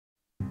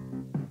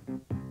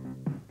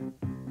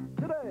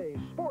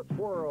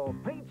World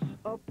paints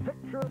a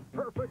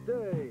picture-perfect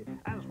day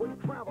as we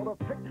travel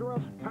to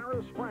picturesque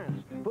Paris,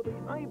 France for the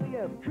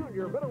IBF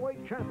Junior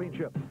Middleweight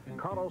Championship.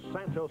 Carlos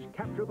Santos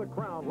captured the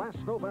crown last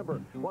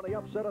November when he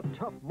upset a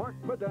tough Mark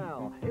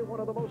Vidal in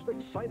one of the most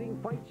exciting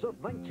fights of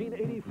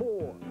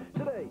 1984.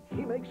 Today,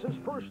 he makes his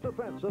first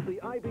defense of the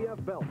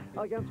IBF belt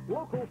against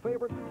local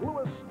favorite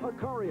Louis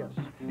Acaries.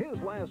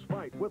 His last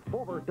fight with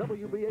former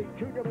WBA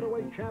Junior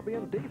Middleweight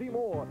champion Davey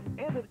Moore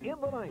ended in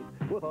the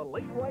ninth with a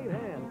late right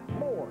hand.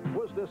 Moore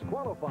was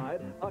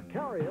disqualified.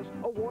 Acaries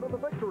awarded the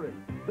victory.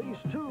 These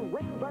two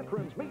ring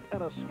veterans meet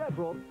in a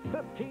scheduled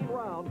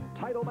 15-round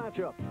title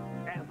matchup.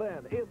 And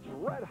then it's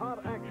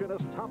red-hot action as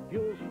Top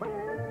Fuel's...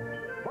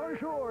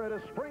 Bonjour, it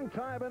is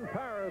springtime in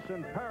Paris,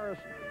 and Paris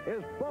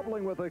is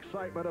bubbling with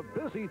excitement. A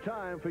busy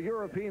time for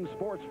European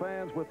sports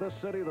fans with this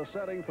city, the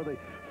setting for the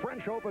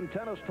French Open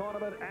tennis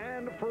tournament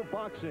and for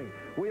boxing.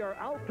 We are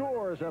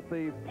outdoors at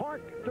the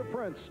Parc des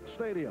Princes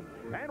Stadium,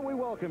 and we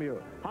welcome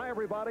you. Hi,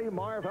 everybody.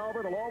 Marv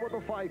Albert, along with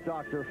the fight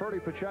doctor, Ferdy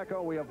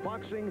Pacheco. We have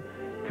boxing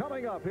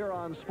coming up here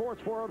on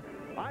Sports World.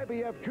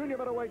 IBF Junior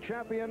Middleweight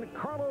champion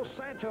Carlos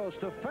Santos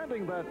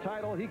defending that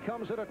title. He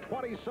comes in at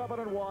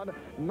 27-1,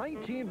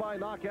 19 by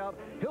knockout.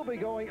 He'll be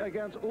going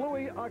against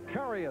Louis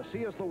Acaries. He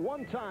is the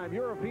one-time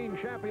European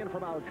champion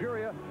from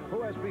Algeria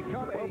who has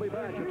become a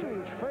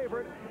huge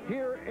favorite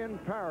here in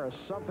Paris,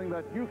 something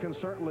that you can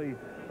certainly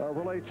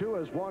relate to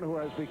as one who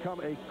has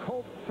become a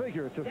cult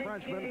figure to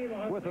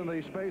Frenchmen within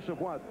the space of,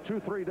 what,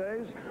 2-3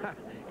 days?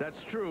 That's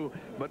true,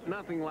 but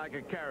nothing like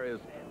Acaries.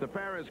 The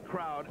Paris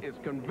crowd is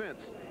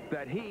convinced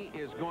that he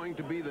is going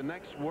to be the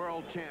next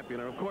world champion.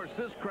 And, of course,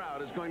 this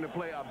crowd is going to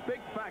play a big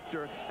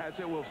factor as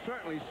it will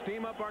certainly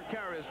steam up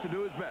Acaries to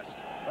do his best.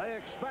 They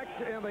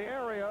expect in the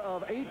area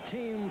of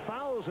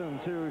 18,000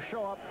 to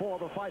show up for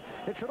the fight.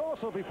 It should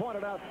also be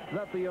pointed out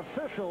that the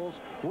officials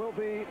will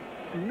be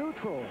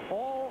neutral.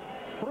 All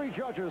three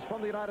judges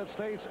from the United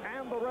States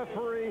and the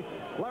referee,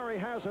 Larry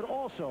Hazard,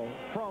 also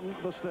from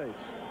the States.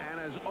 And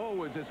as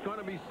always, it's going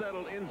to be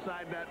settled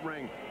inside that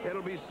ring.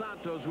 It'll be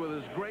Santos with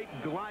his great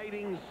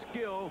gliding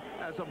skill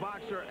as a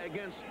boxer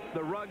against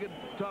the rugged,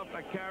 tough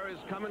Acaries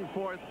coming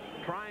forth,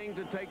 trying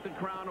to take the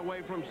crown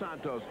away from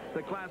Santos.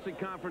 The classic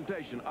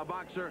confrontation, a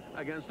boxer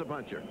against a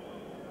puncher.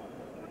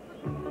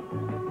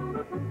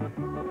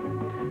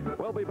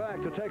 We'll be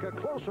back to take a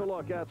closer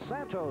look at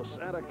Santos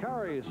and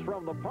Acaries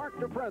from the Parc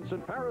des Princes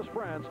in Paris,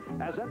 France,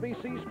 as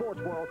NBC Sports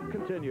World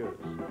continues.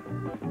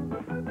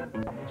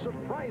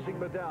 Surprising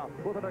Vidal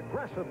with an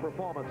aggressive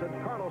performance,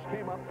 and Carlos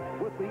came up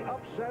with the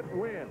upset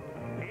win.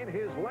 In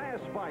his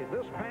last fight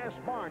this past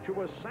March, it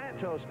was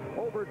Santos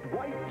over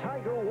Dwight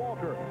Tiger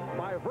Walker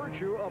by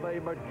virtue of a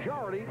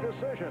majority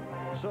decision.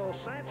 So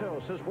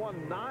Santos has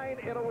won 9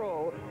 in a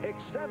row,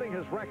 extending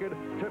his record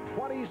to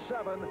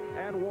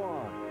 27-1.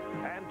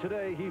 And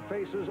today he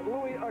faces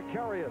Louis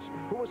Acaries,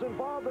 who was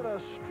involved in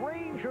a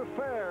strange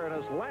affair in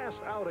his last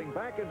outing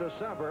back in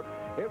December.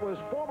 It was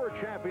former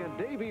champion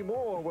Davey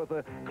Moore with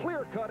a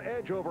clear-cut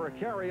edge over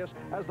Acaries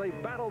as they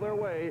battle their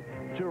way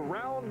to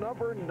round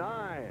number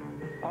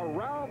 9. A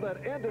round that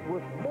ended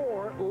with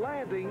Moore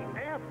landing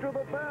after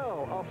the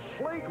bell. A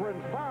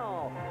flagrant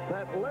foul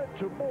that led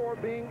to Moore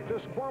being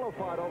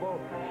disqualified, although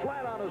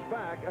flat on his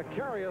back,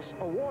 Acaries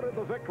awarded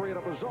the victory in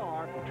a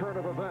bizarre turn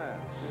of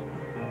events.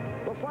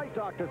 The fight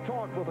doctor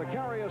talked with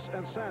Acaries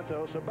and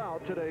Santos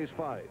about today's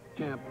fight.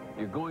 Champ,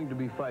 you're going to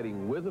be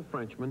fighting with a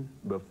Frenchman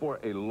before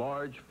a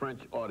large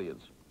French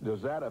audience.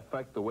 Does that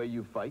affect the way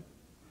you fight?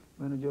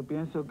 Bueno, yo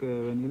pienso que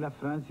venir a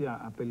Francia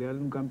a pelear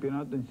un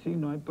campeonato en sí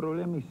no hay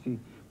problema, y sí,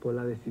 por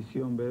la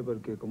decisión, ¿ve?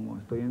 Porque como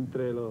estoy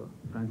entre los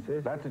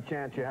franceses... That's a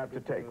chance you have to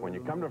take. When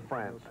you come to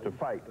France to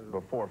fight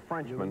before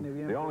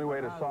Frenchmen, the only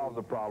way to solve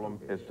the problem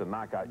is to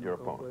knock out your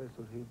opponent.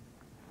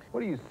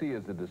 What do you see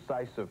as the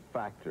decisive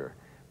factor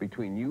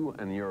between you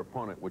and your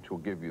opponent which will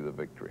give you the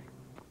victory?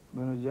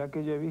 Bueno, ya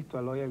que yo he visto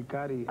a Louis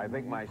Acaries, I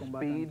think my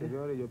speed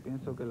yo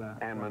pienso que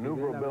and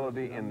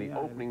maneuverability in the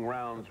opening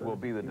rounds will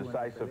be the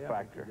decisive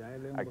factor.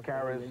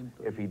 Acaries,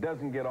 if he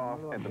doesn't get off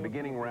at the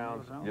beginning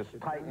rounds, just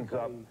tightens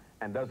up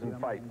and doesn't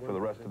fight for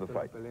the rest of the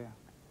fight.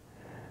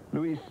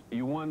 Luis,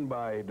 you won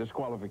by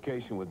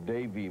disqualification with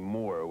Davey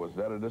Moore. Was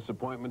that a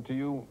disappointment to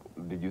you?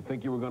 Did you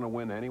think you were going to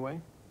win anyway?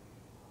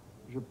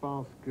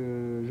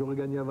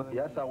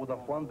 Yes, I would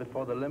have won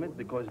before the limit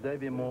because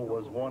Davey Moore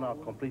was worn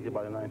out completely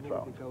by the 9th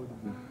round.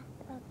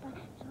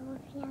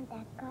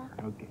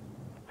 Okay.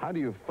 How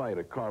do you fight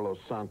a Carlos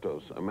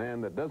Santos, a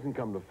man that doesn't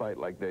come to fight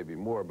like Davey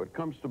Moore, but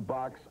comes to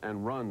box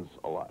and runs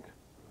a lot?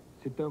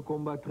 C'est un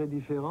combat très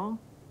différent,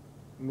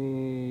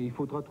 mais il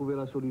faudra trouver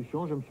la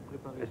solution. Je me suis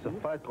préparé. It's a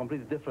fight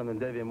completely different than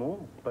Davey Moore,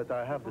 but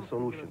I have the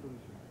solution.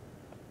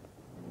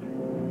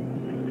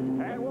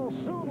 And we'll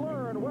soon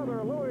learn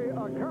whether Louis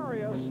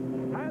Acaries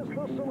has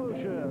the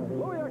solution.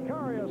 Louis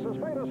Acaries has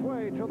made his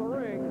way to the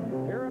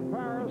ring here in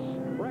Paris.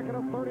 Record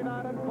of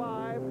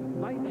 39-5,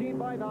 19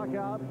 by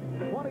knockout.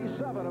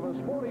 27 of his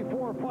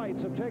 44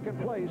 fights have taken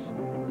place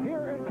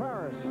here in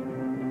Paris.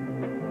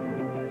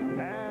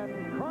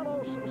 And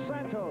Carlos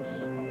Santos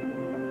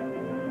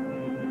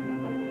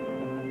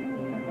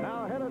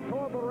now headed toward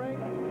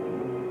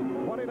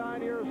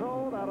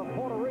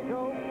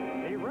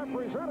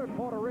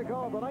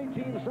the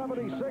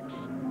 1976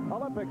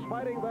 Olympics,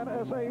 fighting then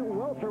as a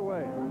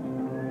welterweight.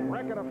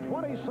 Record of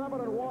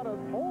 27-1,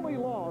 and only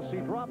loss, he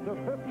dropped a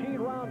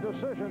 15-round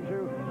decision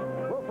to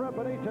Wilfred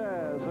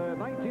Benitez.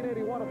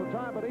 1981 at the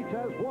time,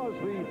 Benitez was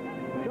the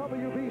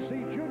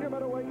WBC junior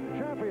middleweight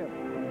champion.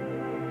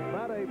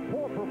 Had a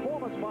poor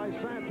performance by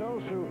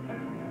Santos, who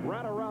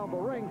ran around the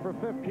ring for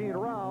 15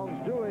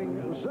 rounds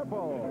doing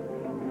Zippo.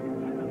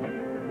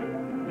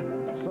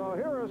 So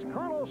here is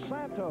Carlos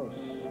Santos,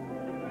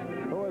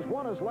 who has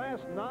won his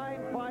last 9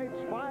 fights,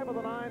 5 of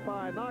the 9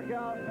 by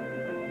knockout.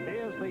 He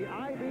is the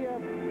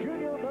IBF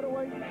junior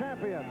middleweight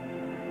champion.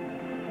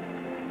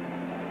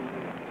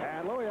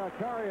 And Louis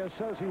Acaries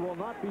says he will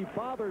not be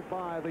bothered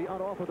by the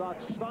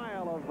unorthodox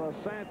style of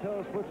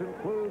Santos, which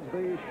includes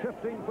the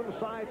shifting from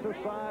side to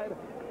side,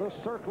 the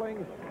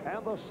circling,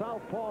 and the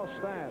southpaw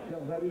stance.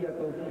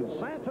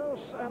 Santos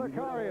and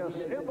Acaries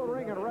in the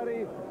ring and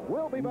ready.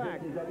 We'll be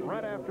back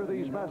right after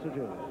these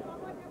messages.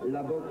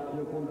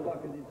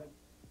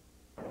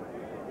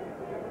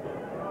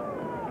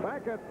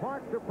 Back at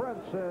Parc des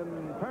Princes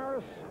in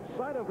Paris,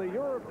 site of the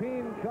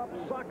European Cup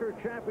Soccer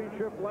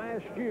Championship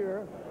last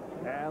year.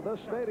 And this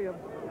stadium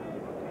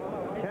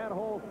can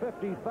hold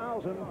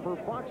 50,000 for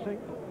boxing.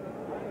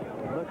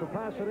 The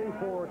capacity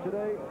for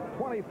today,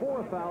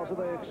 24,000.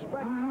 They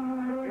expect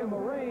in the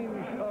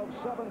range of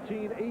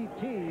 17,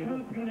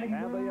 18.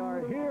 And they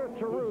are here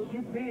to root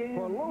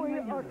for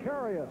Louis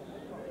Acaries,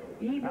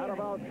 out of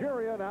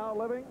Algeria, now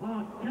living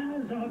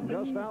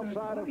just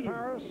outside of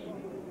Paris,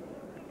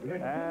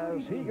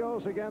 as he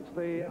goes against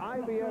the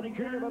IBF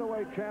junior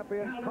middleweight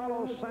champion,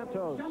 Carlos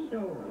Santos.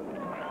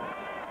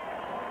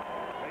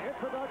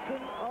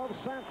 Introduction of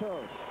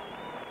Santos.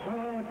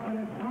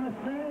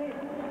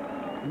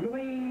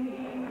 Louis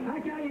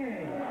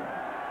Acaries.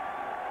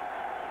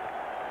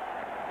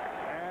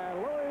 And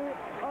Louis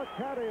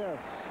Acaries,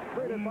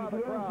 greeted by the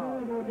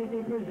crowd.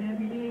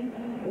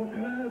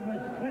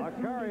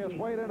 Acaries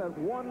weighed in at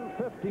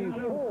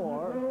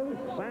 154.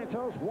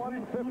 Santos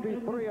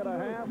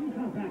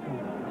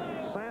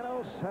 153.5.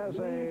 Santos has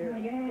a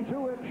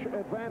 2-inch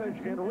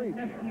advantage in reach.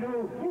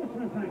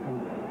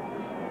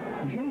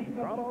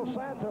 Carlos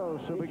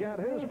Santos, who began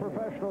his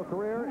professional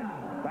career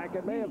back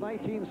in May of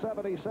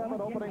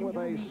 1977, opening with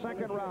a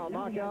second-round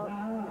knockout,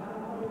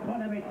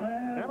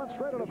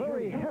 demonstrated a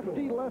very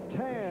hefty left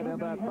hand in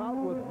that bout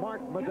with Mark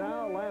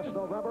Vidal last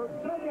November.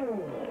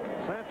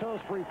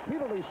 Santos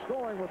repeatedly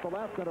scoring with the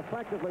left and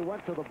effectively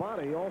went to the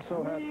body. He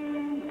also had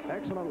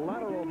excellent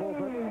lateral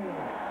movement.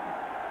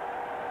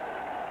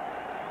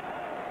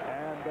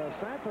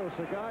 Santos,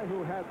 a guy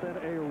who had been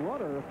a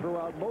runner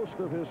throughout most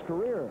of his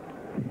career.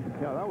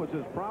 Yeah, that was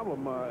his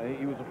problem.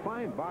 He was a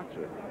fine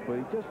boxer, but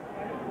he just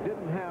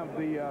didn't have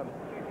the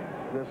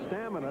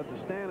stamina to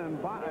stand and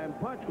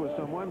punch with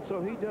someone,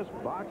 so he just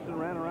boxed and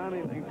ran around,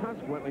 and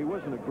consequently he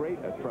wasn't a great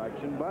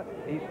attraction, but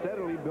he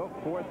steadily built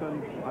forth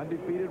an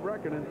undefeated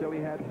record until he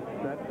had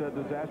that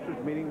disastrous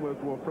meeting with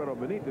Wilfredo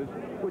Benitez,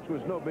 which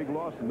was no big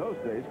loss in those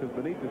days, because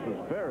Benitez was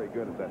very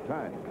good at that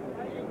time.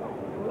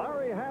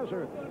 Larry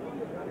Hazard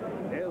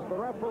is the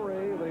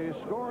referee. The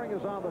scoring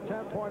is on the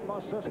 10-point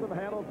must system,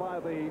 handled by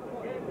the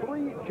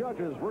 3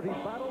 judges: Rudy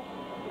Saddles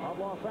of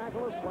Los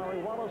Angeles,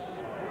 Larry Wallace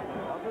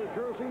of New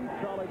Jersey,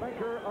 Charlie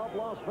Baker of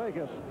Las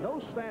Vegas. No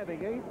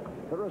standing 8.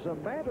 There is a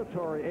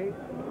mandatory 8.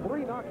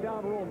 3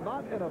 knockdown rule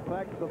not in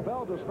effect. The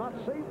bell does not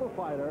save the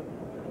fighter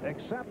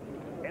except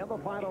in the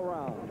final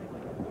round.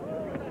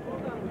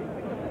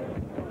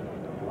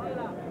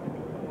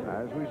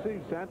 As we see,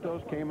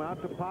 Santos came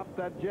out to pop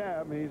that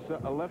jab. He's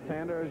a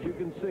left-hander, as you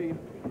can see,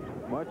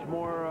 much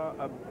more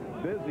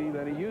busy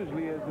than he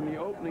usually is in the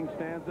opening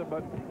stanza,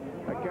 but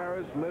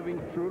Acaries living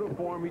true to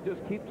form. He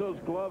just keeps those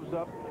gloves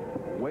up,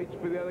 waits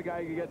for the other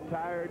guy to get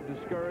tired,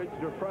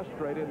 discouraged, or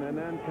frustrated, and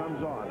then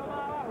comes on.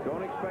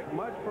 Don't expect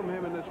much from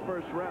him in this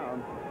first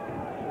round,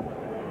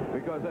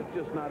 because that's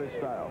just not his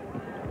style.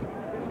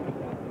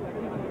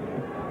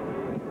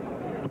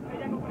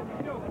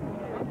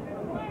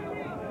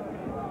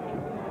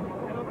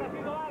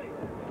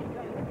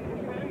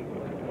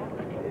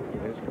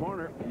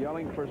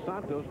 Yelling for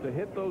Santos to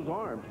hit those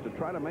arms, to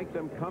try to make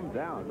them come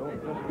down.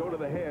 Don't just go to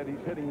the head.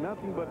 He's hitting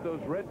nothing but those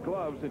red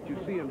gloves that you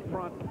see in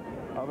front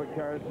of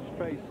Acaries'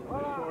 face.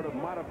 A sort of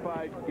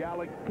modified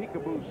Gallic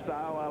peekaboo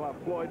style a la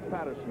Floyd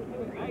Patterson.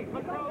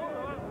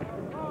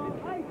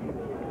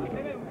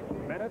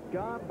 Minute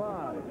gone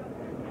by.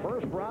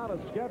 First round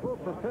is scheduled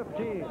for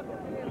 15.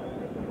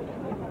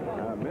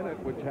 A minute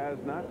which has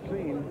not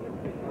seen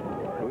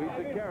Luis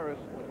Acaries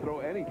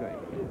throw anything.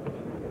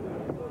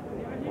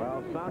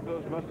 Well,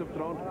 Santos must have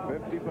thrown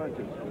 50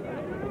 punches.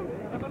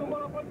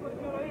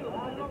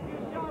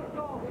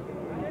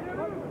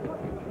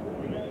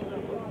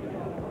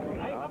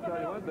 I'll tell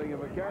you one thing, if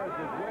Acaries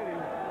is waiting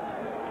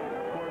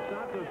for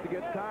Santos to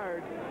get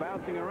tired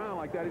bouncing around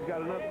like that, he's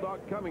got enough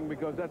thought coming,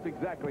 because that's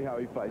exactly how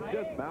he fights.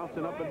 Just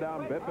bouncing up and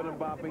down, bipping and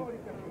bopping,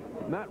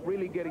 not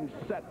really getting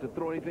set to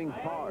throw anything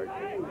hard.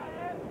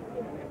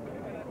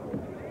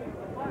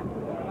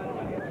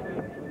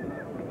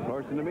 Of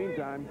course, in the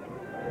meantime,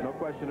 No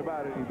question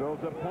about it. He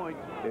builds up points.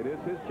 It is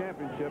his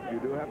championship. You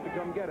do have to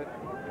come get it.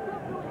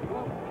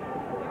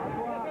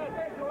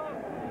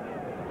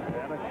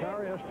 And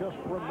Acaries just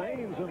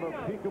remains in the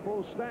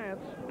peekaboo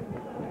stance.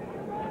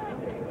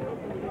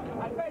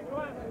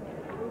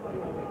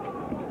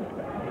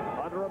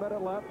 Under a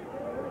minute left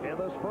in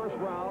this first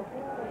round.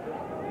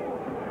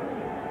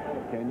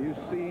 Can you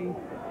see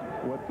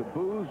what the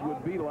boos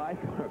would be like?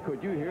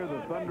 Could you hear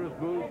the thunderous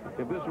boos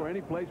if this were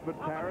any place but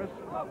Paris?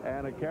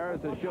 And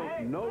Acaries has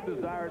shown no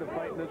desire to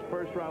fight in this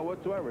first round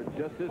whatsoever. It's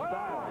just his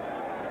style.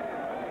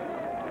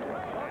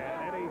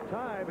 And any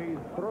time he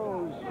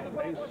throws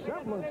a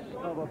semblance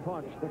of a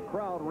punch, the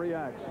crowd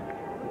reacts.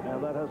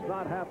 And that has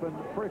not happened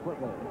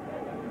frequently.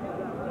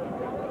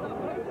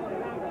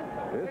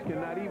 This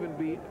cannot even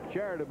be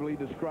charitably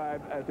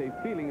described as a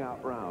feeling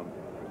out round.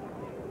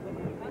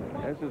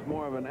 This is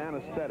more of an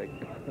anesthetic.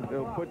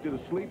 It'll put you to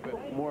sleep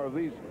if more of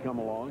these come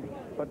along.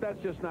 But that's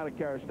just not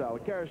Acaries style.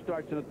 Acaries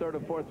starts in the third or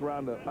fourth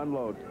round to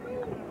unload.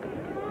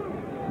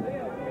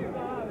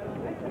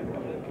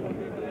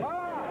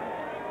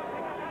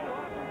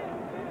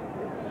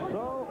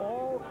 So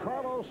all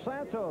Carlos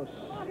Santos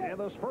in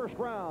this first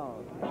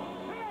round.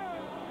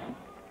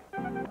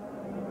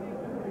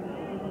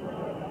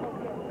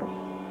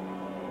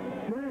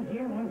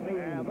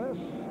 And this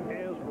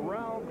is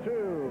round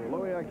two.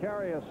 Louis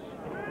Acaries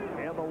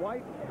in the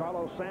white,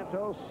 Carlos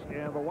Santos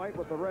in the white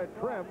with the red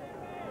trim.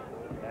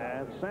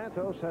 And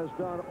Santos has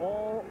done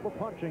all the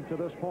punching to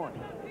this point.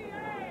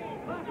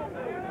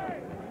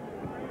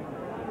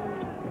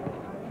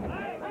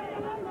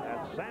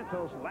 And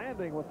Santos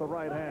landing with the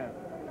right hand.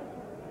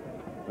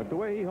 But the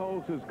way he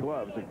holds his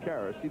gloves,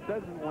 Acaries, he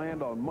doesn't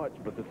land on much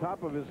but the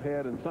top of his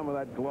head and some of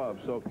that glove.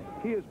 So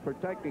he is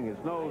protecting his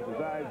nose,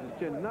 his eyes, his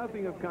chin.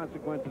 Nothing of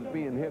consequence is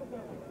being hit.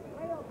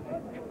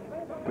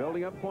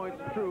 Building up points,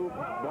 true,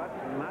 but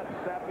not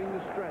sapping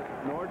the strength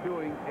nor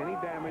doing any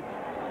damage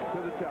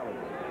to the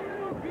challenger.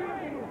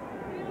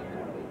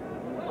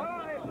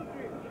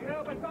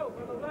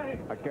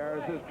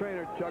 Acaries'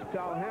 trainer, Chuck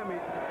Talhammy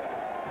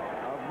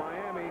of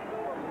Miami,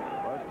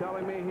 was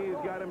telling me he's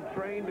got him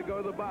trained to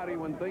go to the body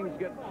when things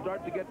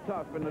start to get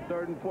tough in the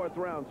third and fourth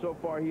round. So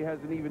far, he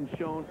hasn't even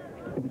shown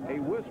a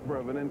whisper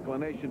of an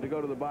inclination to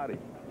go to the body,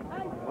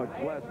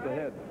 much less the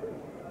head.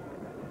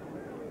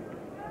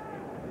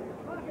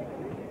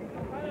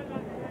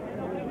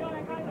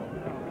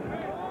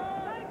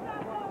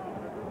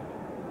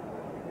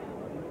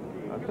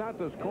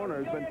 Santos'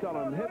 corner has been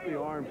telling him hit the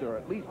arms or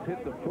at least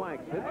hit the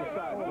flanks, hit the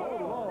side.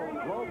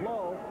 Low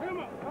blow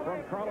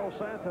from Carlos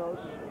Santos.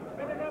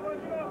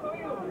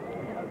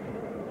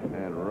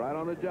 And right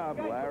on the job,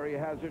 Larry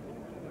Hazard,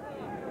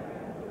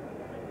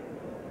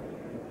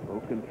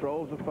 who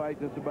controls the fight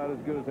just about as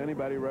good as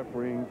anybody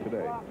refereeing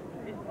today.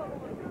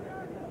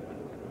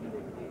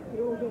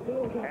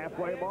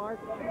 Halfway mark.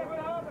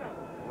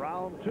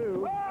 Round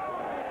two.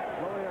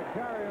 Louis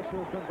Acaries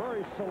has been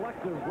very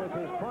selective with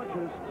his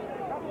punches,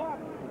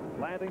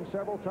 landing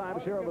several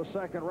times here in the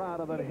second round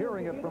and then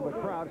hearing it from the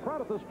crowd.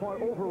 Crowd at this point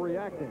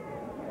overreacting.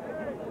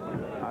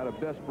 Out of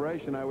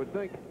desperation, I would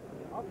think.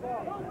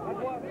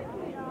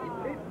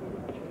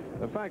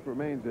 The fact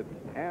remains that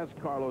as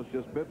Carlos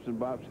just bips and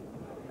bops,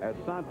 as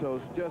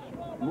Santos just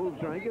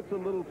moves around, he gets a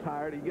little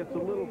tired, he gets a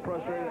little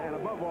frustrated, and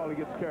above all, he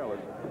gets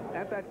careless.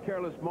 At that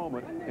careless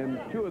moment, in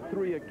 2 or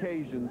 3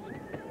 occasions,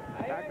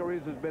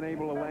 Acaries has been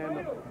able to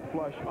land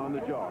flush on the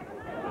jaw.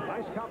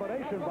 Nice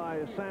combination by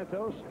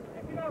Santos.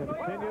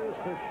 Continues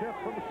to shift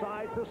from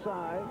side to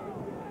side.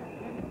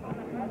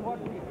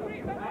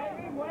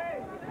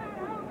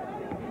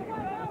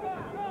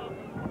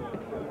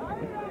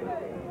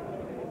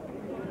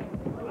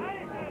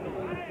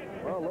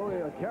 Well,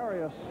 Louis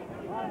Acaries,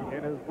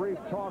 in his brief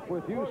talk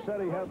with you,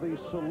 said he had the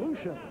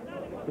solution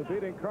to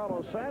beating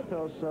Carlos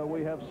Santos.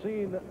 We have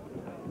seen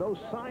no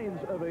signs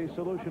of a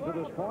solution to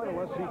this point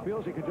unless he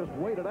feels he could just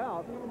wait it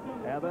out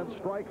and then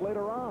strike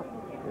later on.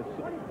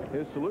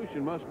 His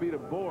solution must be to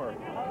bore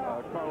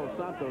Carlos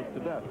Santos to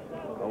death,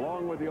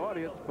 along with the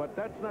audience, but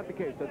that's not the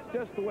case. That's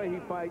just the way he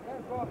fights.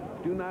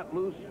 Do not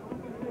lose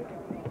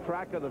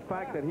track of the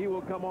fact that he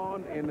will come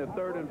on in the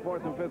third and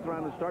fourth and fifth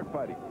round and start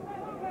fighting.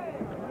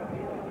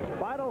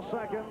 Final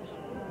seconds,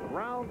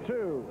 round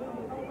two.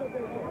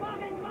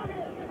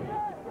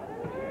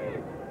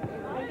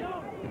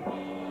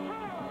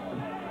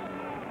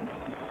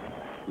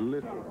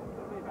 Listen.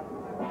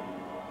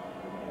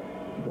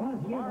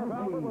 Marv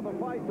Albert with the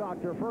fight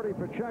doctor, Ferdy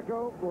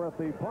Pacheco. We're at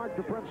the Parc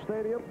des Princes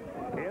Stadium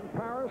in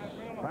Paris.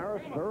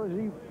 Paris,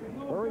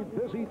 very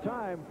busy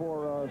time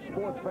for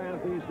sports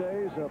fans these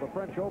days. The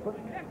French Open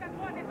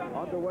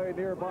underway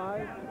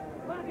nearby.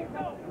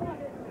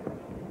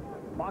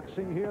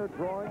 Boxing here,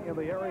 drawing in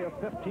the area of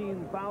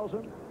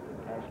 15,000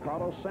 as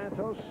Carlos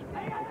Santos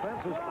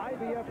defends his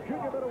IBF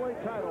junior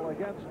middleweight title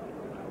against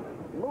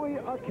Louis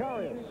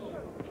Acaries.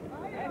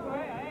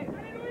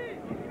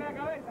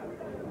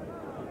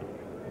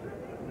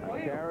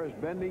 Acaries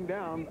bending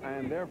down,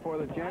 and therefore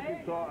the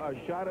champion saw a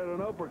shot at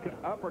an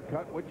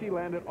uppercut, which he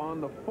landed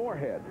on the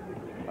forehead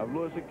of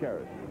Louis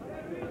Acaries.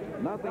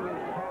 Nothing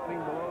is happening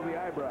below the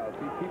eyebrows.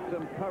 He keeps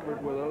them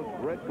covered with those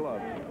red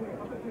gloves.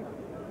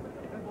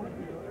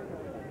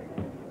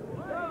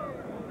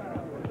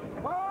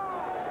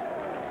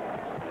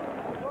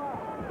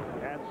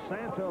 And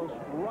Santos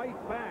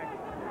right back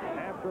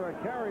after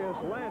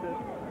Acaries landed,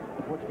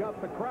 which got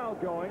the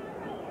crowd going.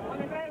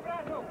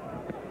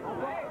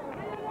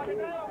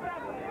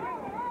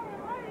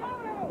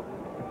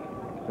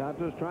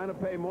 Santos trying to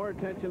pay more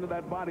attention to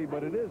that body,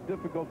 but it is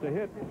difficult to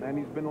hit, and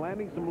he's been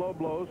landing some low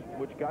blows,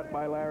 which got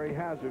by Larry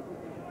Hazard.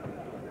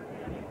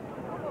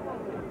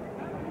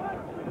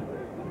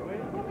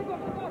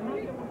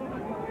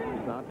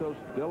 Santos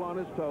still on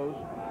his toes,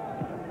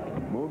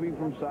 moving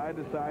from side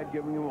to side,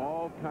 giving him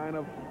all kind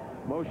of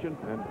motion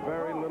and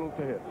very little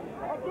to hit.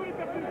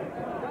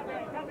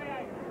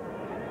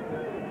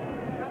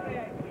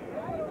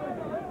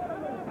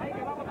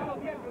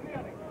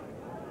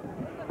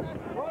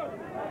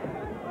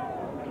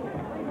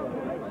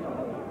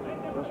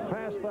 Just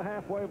past the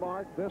halfway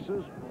mark. This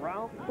is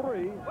round 3. Oh,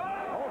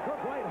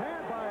 good right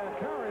hand by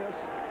Acaries.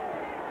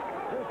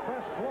 His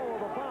best blow of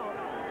the bout.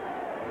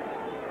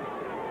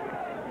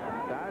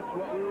 That's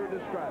what we were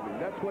describing.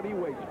 That's what he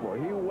waits for.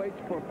 He waits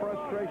for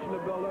frustration to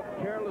build up,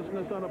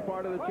 carelessness on the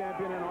part of the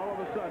champion, and all of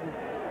a sudden,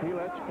 he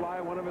lets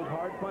fly one of his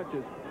hard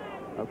punches.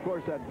 Of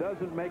course, that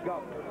doesn't make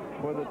up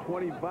for the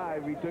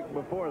 25 he took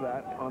before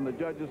that on the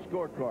judges'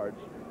 scorecards.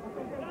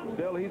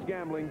 Still, he's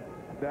gambling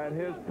that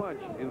his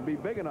punch will be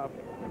big enough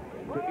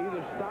to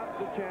either stop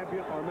the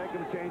champion or make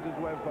him change his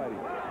way of fighting.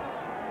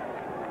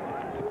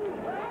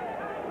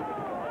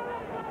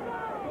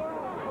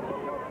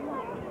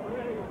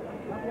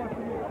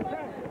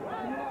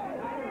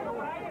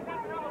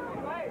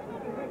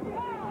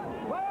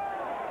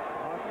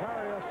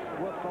 Acaries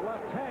with the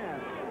left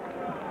hand.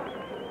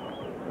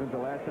 When's the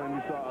last time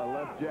you saw a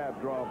left jab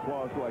draw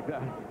applause like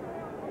that?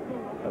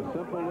 A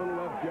simple little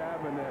left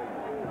jab, and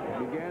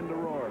it began to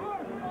roar.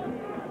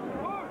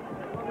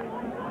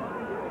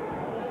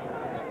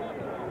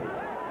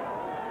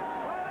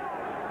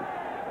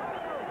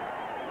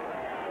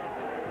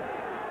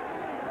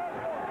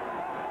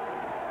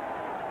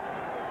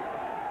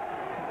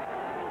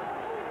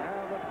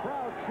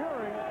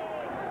 Cheering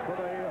for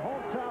the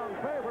hometown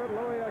favorite,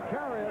 Louis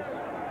Acaries,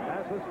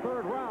 as his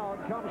third round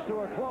comes to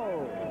a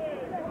close.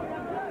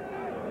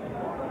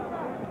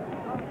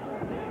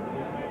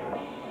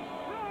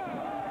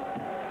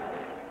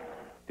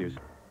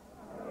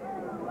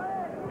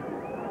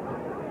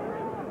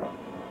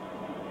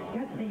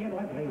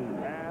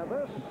 And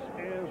this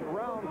is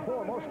round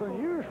 4. Most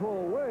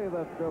unusual way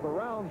that the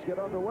rounds get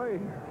underway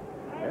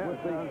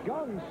with the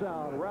gun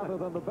sound rather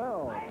than the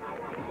bell.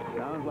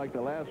 Sounds like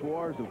the last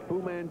wars of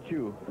Fu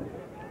Manchu.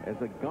 As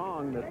a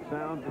gong that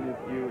sounds as if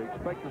you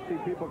expect to see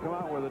people come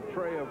out with a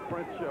tray of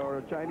French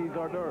or Chinese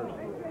hors d'oeuvres.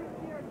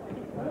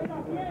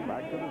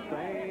 Back to the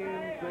same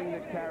thing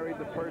that carried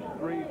the first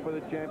 3 for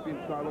the champion,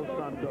 Carlos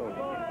Santos.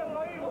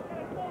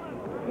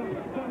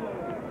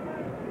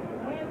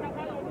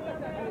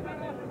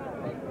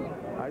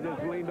 I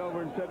just leaned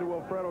over and said to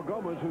Wilfredo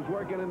Gomez, who's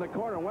working in the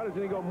corner, why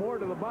doesn't he go more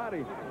to the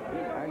body?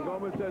 And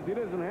Gomez says he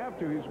doesn't have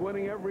to. He's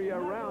winning every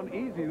round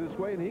easy this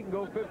way, and he can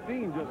go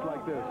 15 just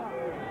like this.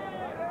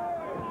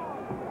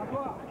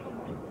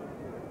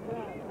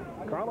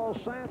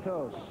 Carlos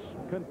Santos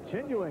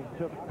continuing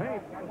to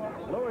paint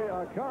Louis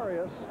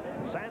Acaries.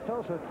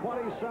 Santos at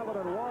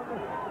 27-1,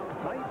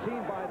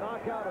 19 by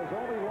knockout. His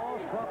only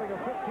loss, dropping a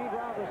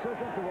 15-round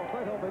decision to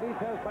Alfredo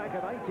Benitez back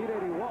in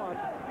 1981.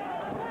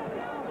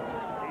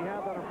 He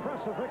had that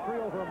impressive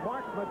victory over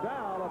Mark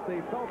Madal at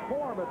the Felt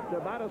Forum at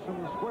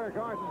Madison Square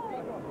Garden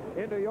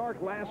in New York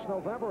last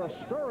November. A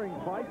stirring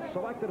fight,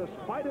 selected as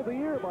Fight of the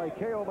Year by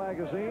KO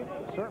Magazine.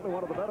 Certainly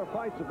one of the better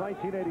fights of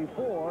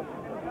 1984,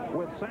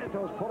 with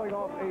Santos pulling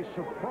off a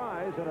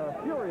surprise and a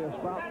furious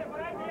bout.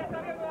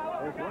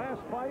 His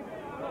last fight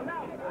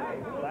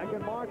back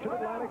in March in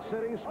Atlantic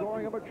City,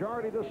 scoring a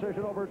majority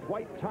decision over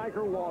Dwight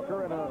Tiger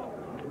Walker in a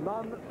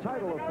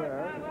non-title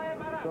affair.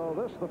 So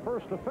this is the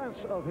first defense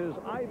of his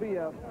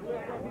IBF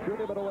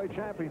Junior Middleweight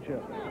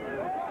Championship.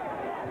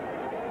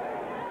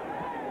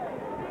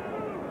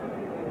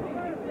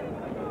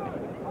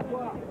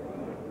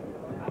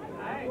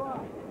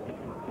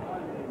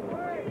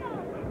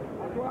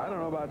 I don't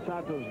know about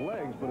Santos'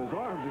 legs, but his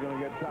arms are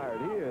going to get tired.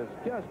 He has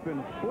just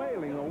been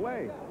flailing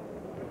away.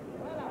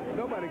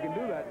 Nobody can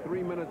do that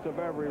 3 minutes of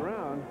every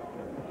round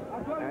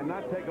and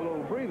not take a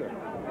little breather.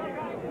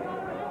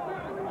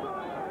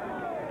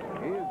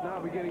 He is now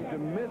beginning to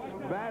miss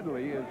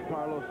badly, is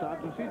Carlos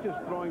Santos. He's just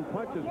throwing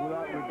punches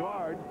without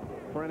regard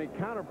for any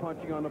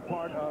counter-punching on the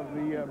part of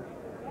the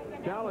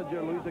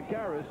challenger, Luis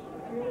Acaries.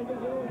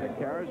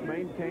 Acaries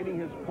maintaining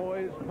his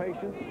poise,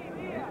 patience,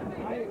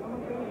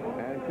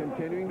 and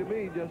continuing to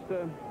be just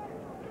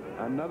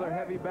another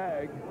heavy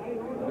bag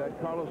that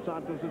Carlos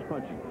Santos is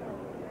punching.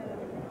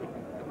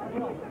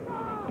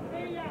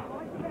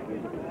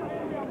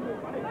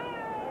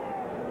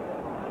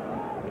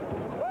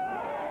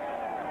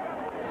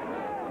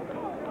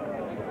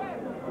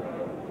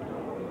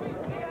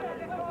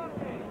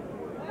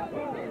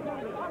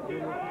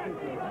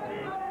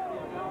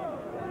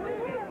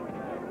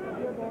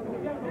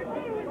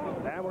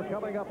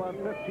 coming up on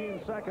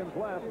 15 seconds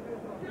left.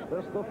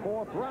 This is the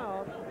fourth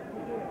round.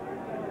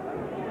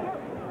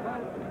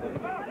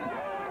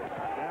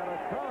 And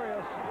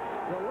Acaries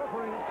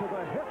delivering to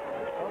the hip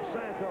of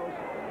Santos.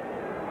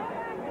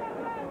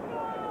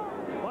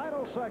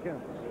 Final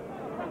seconds.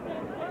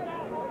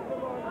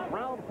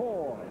 Round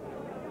 4.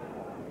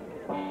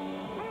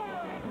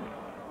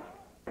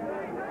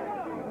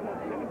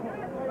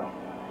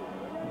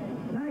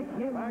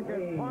 Back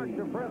at Parc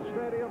de France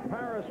Stadium,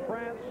 Paris,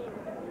 France.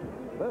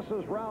 This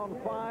is round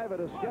 5. It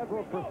is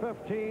scheduled for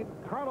 15.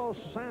 Carlos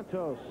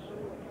Santos,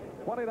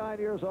 29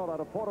 years old, out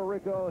of Puerto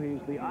Rico.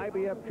 He's the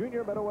IBF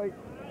junior middleweight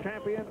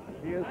champion.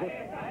 He is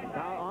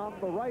now on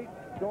the right,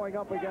 going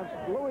up against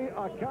Louis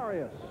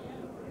Acaries,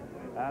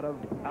 out of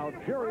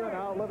Algeria,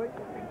 now living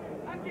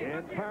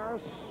in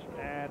Paris.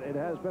 And it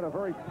has been a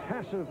very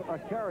passive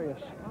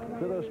Acaries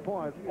to this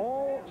point.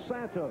 All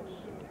Santos.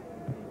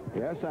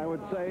 Yes, I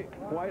would say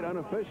quite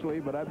unofficially,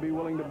 but I'd be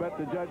willing to bet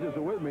the judges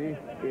are with me.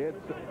 It's,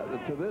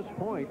 to this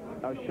point,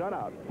 a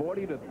shutout,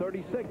 40 to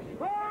 36. 20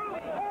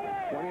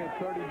 and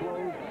 30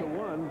 blows to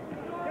 1.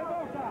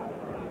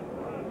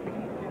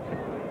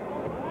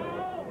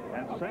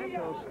 And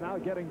Santos now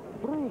getting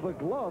through the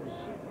gloves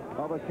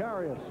of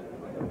Acaries,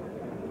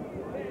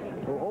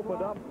 who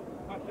opened up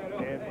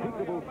in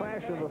peekaboo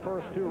fashion the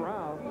first 2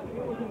 rounds.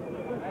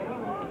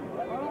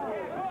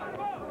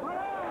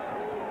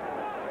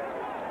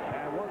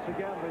 Once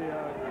again,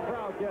 the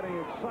crowd getting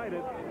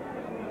excited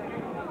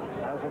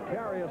as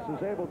Acaries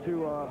is able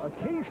to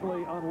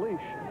occasionally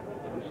unleash.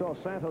 You saw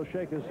Santos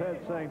shake his head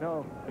saying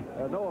no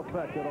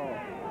effect at all.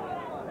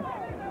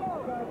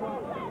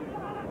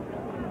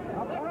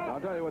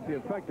 I'll tell you what the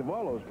effect of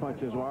all those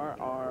punches are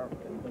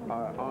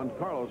on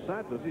Carlos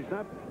Santos. He's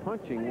not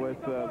punching with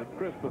the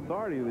crisp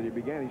authority that he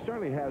began. He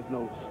certainly has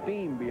no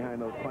steam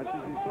behind those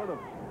punches. He's sort of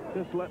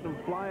just letting them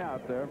fly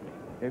out there.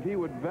 If he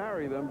would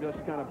vary them, just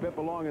kind of bip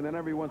along, and then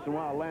every once in a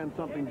while land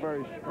something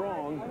very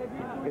strong,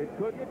 it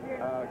could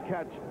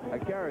catch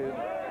Acaries.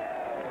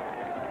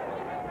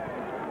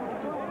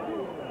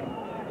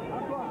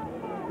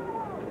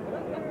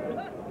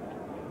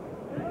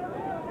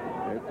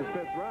 It's the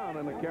 5th round,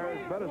 and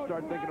Acaries better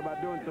start thinking about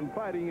doing some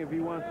fighting if he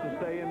wants to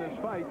stay in this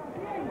fight.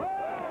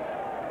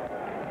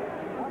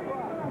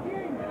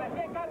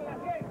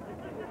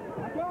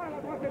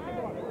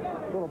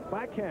 A little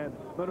backhand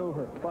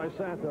maneuver by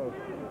Santos.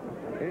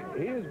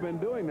 He has been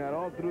doing that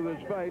all through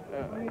this fight.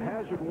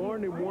 Hazard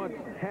warned him once,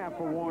 half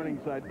a warning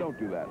side, don't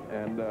do that.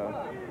 And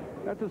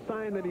that's a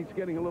sign that he's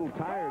getting a little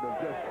tired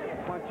of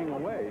just punching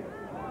away.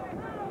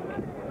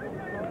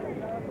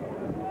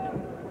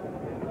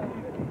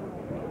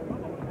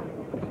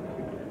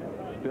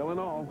 Still in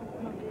all,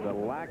 the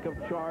lack of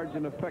charge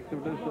and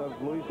effectiveness of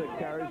Luis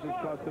Acaries has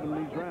cost him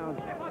these rounds.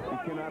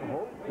 He cannot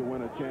hope to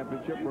win a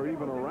championship or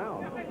even a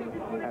round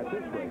at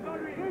this rate.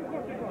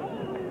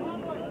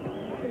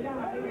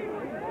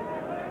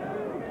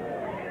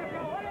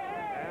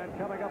 And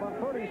coming up on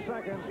 30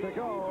 seconds to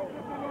go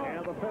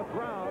in the 5th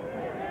round.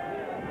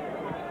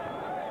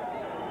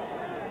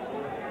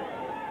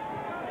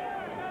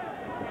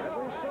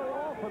 Every so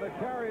often,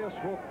 Acaries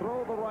will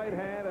throw the right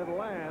hand and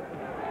land.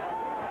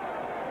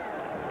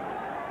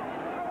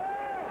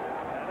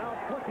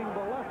 Flicking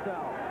the left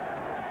out.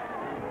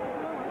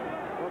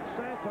 With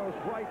Santos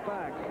right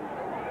back.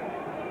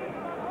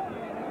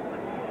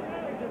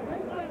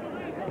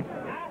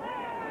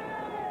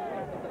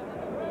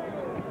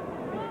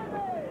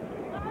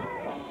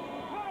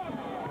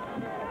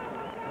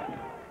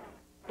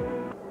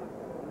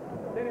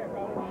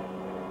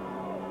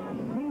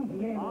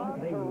 On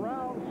to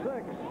round 6.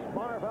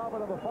 Marv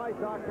Albert of the Fight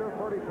Doctor,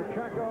 Ferdy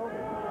Pacheco.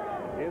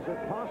 Is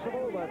it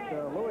possible that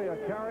Louis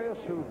Acaries,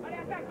 who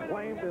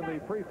claimed in the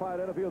pre-fight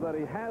interview that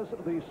he has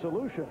the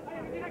solution,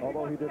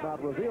 although he did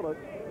not reveal it,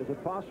 is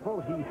it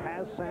possible he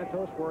has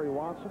Santos where he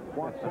wants him,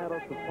 wants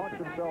Santos to punch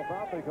himself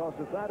out? Because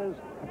if that is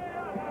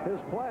his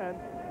plan,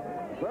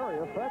 very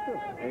effective.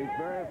 He's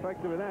very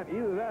effective in that.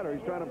 Either that or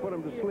he's trying to put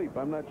him to sleep.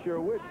 I'm not sure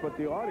which, but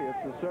the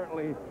audience is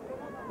certainly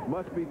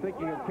must be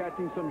thinking of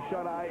catching some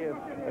shut-eye. If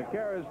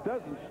Acaries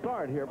doesn't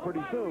start here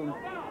pretty soon,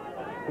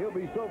 he'll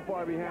be so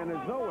far behind,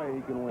 there's no way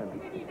he can win.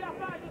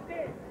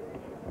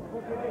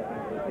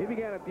 He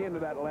began at the end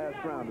of that last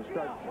round to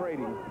start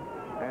trading,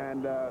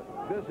 and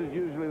this is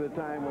usually the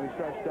time when he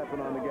starts stepping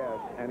on the gas,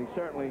 and he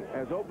certainly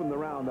has opened the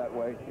round that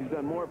way. He's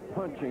done more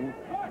punching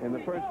in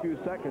the first few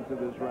seconds of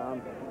this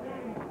round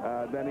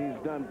than he's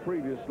done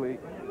previously.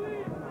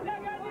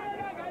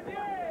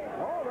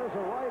 Oh, there's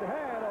a right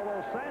hand,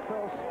 although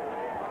Santos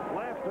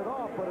laughed it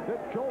off, but it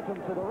did jolt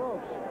him to the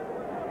ropes.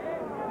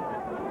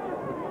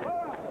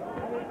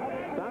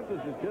 Santos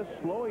is just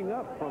slowing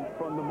up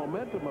from the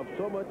momentum of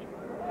so much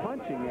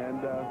punching, and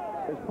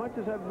his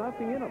punches have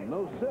nothing in them,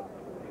 no zip.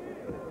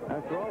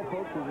 After all,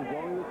 folks, this is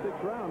only the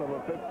 6th round of a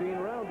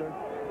 15-rounder.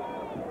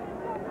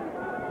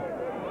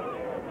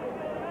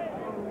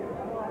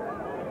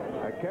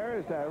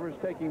 Acaries, however, is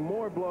taking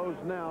more blows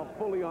now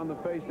fully on the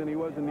face than he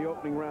was in the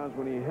opening rounds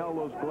when he held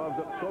those gloves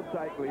up so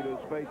tightly to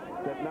his face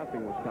that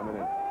nothing was coming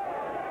in.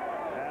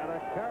 And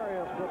Acaries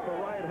Acarius with the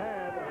right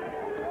hand.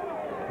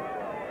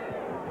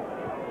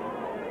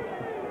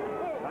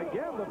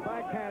 Again, the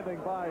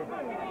backhanding by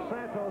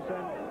Santos,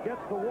 and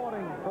gets the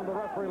warning from the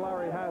referee,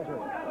 Larry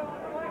Hazard.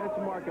 It's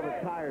a mark of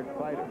a tired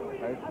fighter,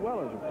 as well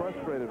as a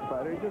frustrated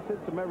fighter. He just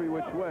hits him every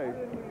which way,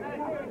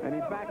 and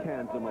he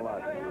backhands him a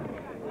lot.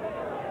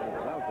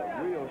 That was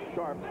a real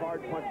sharp,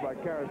 hard punch by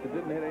Acaries. It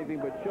didn't hit anything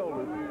but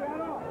shoulders,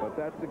 but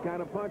that's the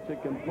kind of punch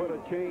that can put a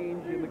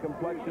change in the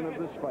complexion of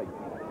this fight.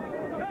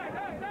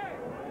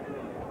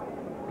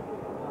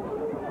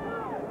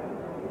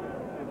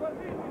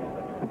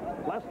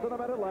 Less than a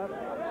minute left,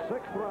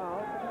 6th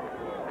round.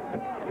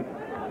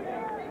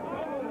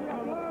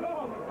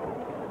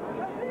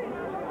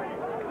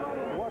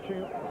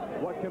 Watching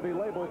what can be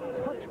labeled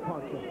touch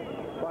punching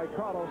by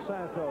Carlos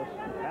Santos,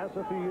 as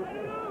if he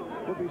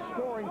would be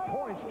scoring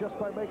points just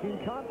by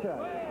making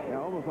contact. Yeah,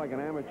 almost like an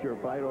amateur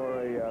fight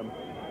or a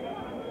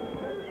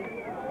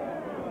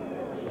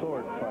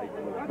sword fight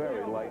with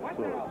very light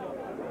swords.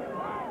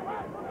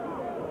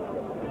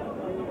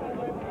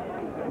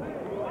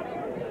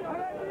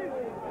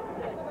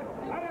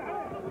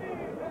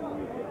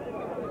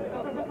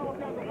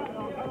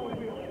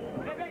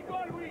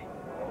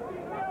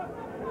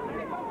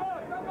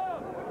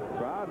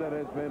 That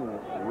has been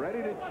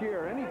ready to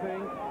cheer.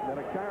 Anything that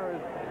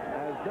Acaries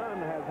has done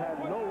has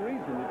had no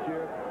reason to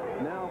cheer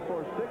now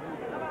for 6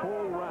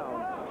 full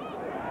rounds.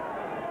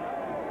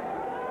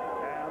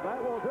 And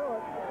that will do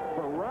it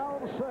for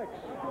round 6.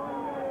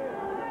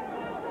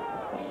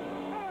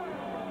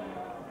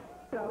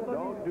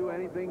 Don't do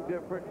anything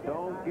different.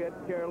 Don't get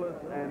careless.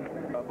 And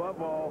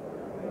above all,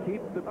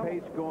 keep the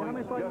pace going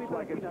just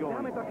like it's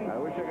going. I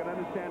wish I could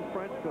understand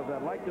French, because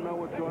I'd like to know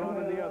what's going on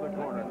in the other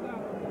corner.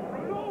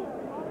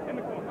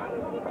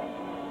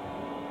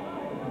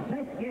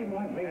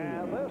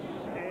 And this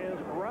is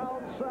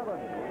round 7.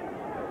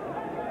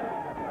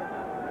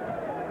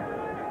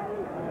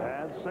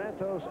 And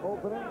Santos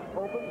opens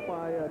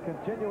by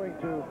continuing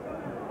to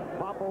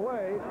pop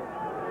away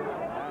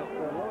at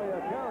Louis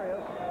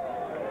Acaries.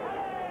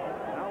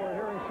 Now we're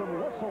hearing some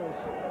whistles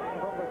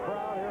from the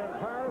crowd here in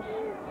Paris.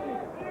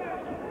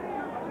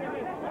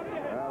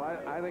 Well,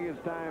 I think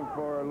it's time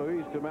for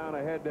Luis to mount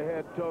a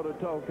head-to-head,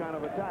 toe-to-toe kind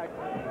of attack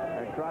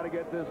and try to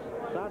get this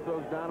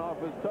Santos down off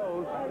his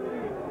toes,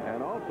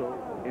 and also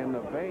in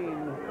the vain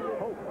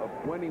hope of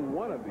winning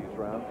one of these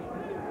rounds.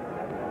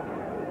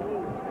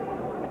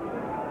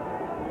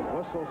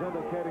 Whistles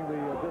indicating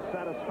the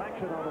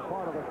dissatisfaction on the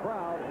part of the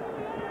crowd.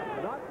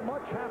 Not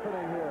much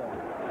happening here.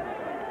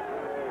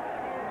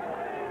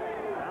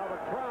 Now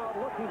the crowd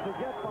looking to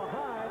get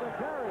behind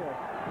Acaries.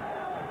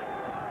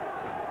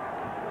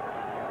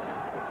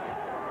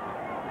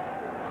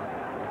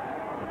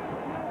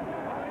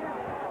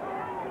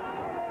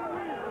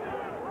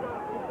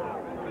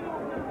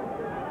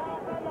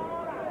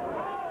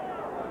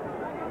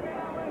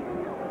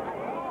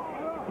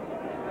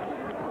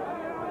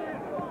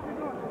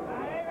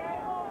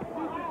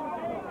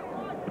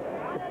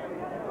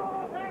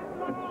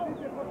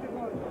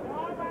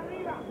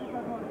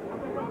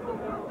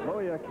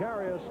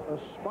 Acaries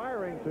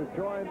aspiring to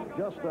join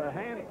just a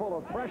handful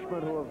of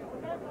freshmen who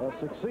have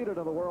succeeded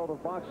in the world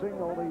of boxing.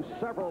 Only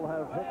several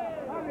have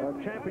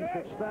hit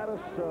championship status.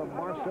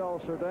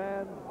 Marcel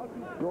Cerdan,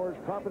 George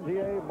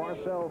Carpentier,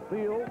 Marcel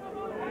Field,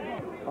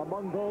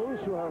 among those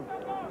who have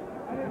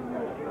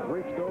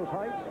reached those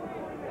heights.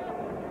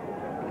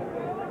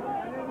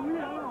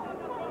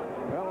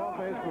 Well, off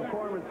his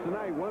performance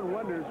tonight, one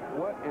wonders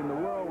what in the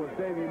world was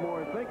Davey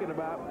Moore thinking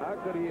about. How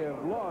could he have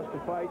lost a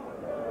fight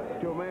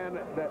to a man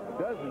that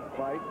doesn't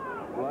fight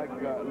like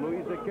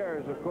Luis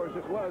Acaries? Of course,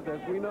 it was, as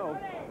we know,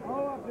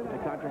 a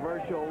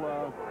controversial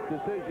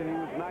decision. He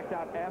was knocked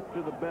out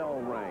after the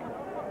bell rang.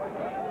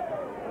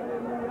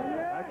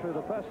 Actually,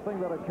 the best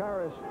thing that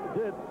Acaries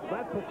did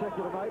that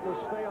particular night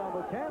was stay on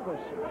the canvas.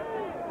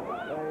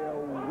 A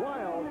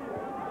wild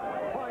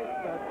fight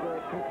that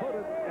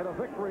concluded in a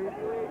victory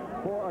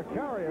for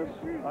Acaries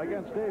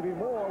against Davey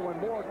Moore, when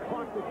Moore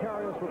clocked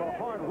Acaries with a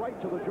hard right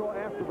to the jaw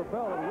after the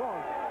bell had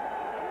rung.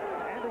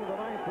 Ending the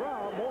 9th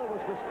round, Moore was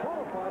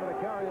disqualified, and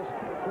Acaries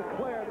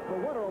declared the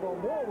winner, although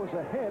Moore was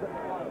ahead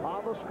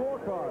on the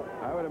scorecard.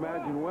 I would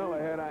imagine well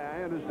ahead.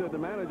 I understood the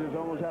managers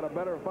almost had a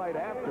better fight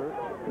after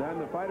than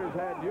the fighters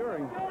had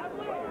during.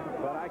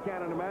 But I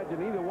can't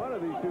imagine either one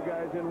of these two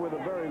guys in with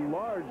a very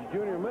large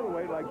junior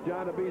middleweight like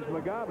John Abis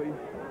Mugabe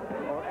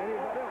or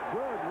anybody else.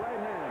 Good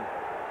right hand.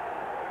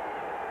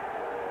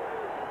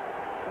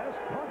 Best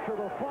punch of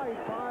the fight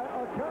by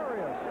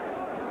Acaries.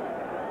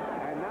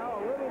 And now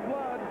a little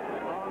blood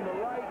on the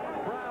right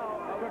brow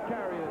of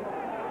Acaries.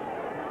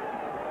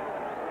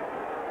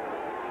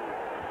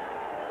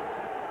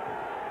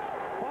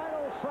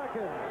 Final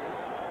seconds.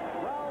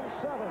 Round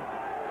 7.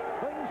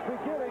 Things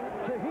beginning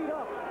to heat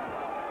up.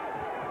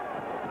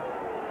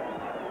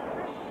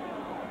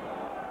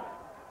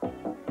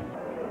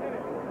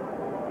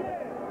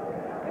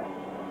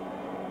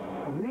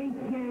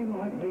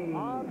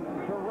 On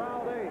to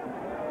round 8.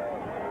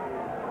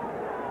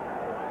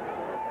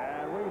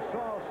 And we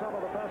saw some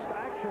of the best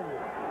action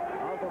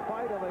of the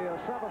fight in the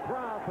 7th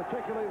round,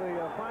 particularly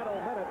the final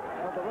minute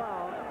of the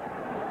round.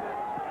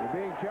 You're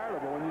being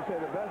charitable when you say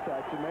the best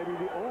action, maybe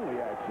the only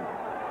action.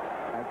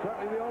 And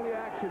certainly the only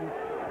action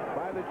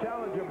by the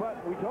challenger, but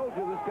we told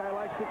you this guy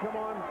likes to come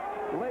on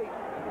late.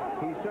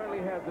 He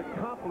certainly has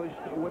accomplished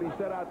what he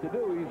set out to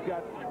do. He's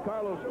got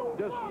Carlos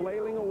just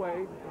flailing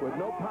away with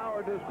no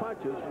power to his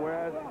punches,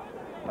 whereas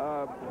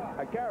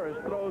Acaries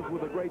throws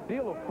with a great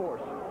deal of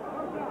force.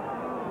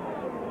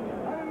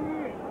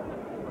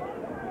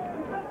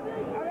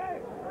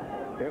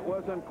 It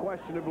was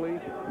unquestionably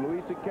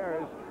Luis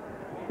Acaries'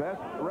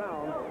 best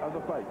round of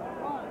the fight.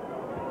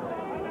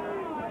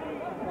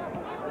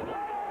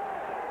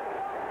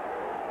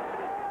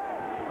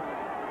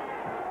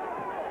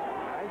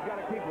 He's got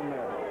to keep him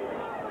there.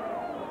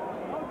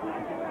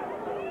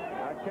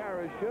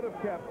 Acaries should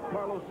have kept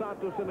Carlos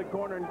Santos in the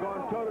corner and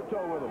gone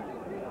toe-to-toe with him.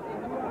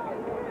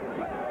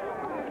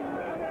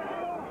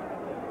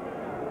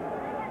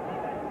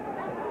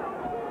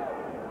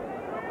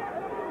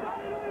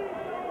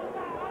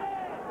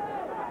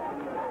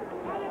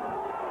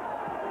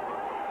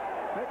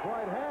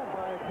 Right hand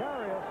by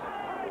Acaries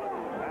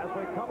as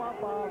we come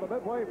up on the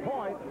midway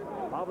point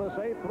of this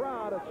 8th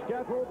round. It's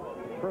scheduled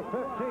for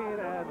 15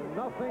 and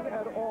nothing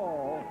at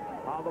all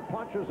on the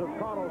punches of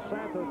Carlos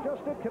Santos.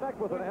 Just did connect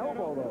with an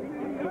elbow, though,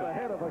 to the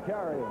head of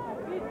Acaries.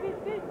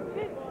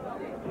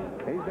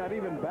 He's not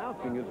even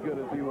bouncing as good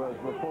as he was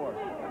before.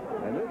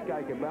 And this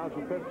guy can bounce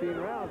for 15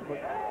 rounds, but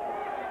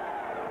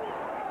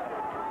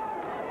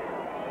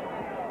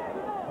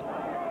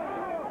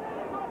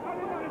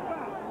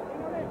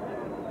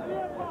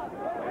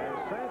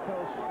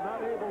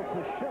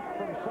to shift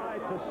from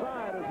side to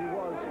side as he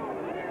was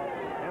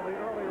in the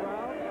early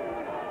round.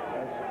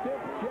 A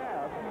stiff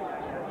jab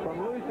from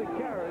Luis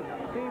Acaries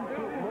seemed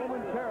to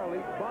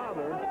momentarily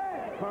bother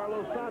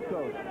Carlos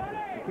Santos.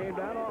 He came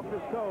down off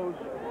his toes.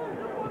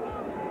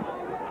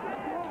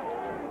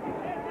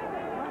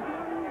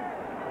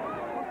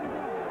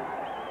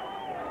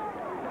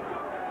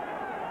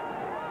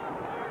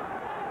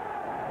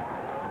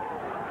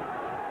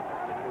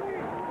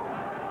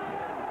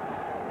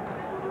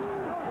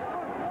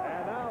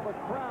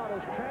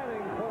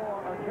 Chanting for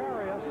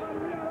Acaries.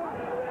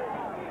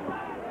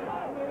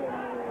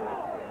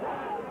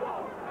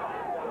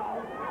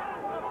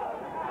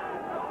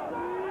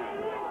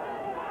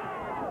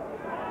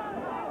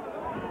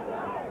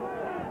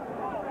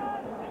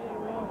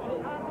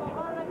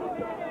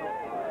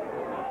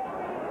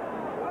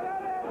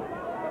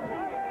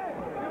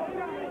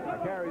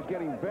 Acaries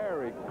getting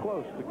very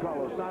close to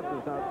Carlos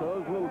Santos now, so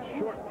those little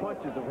short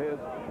punches of his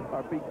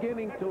are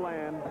beginning to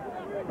land.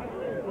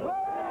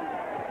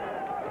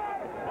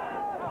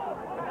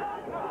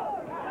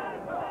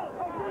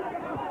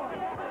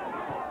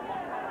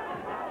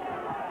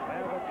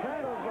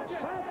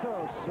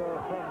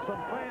 From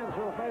some fans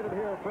who have made it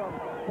here from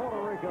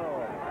Puerto Rico.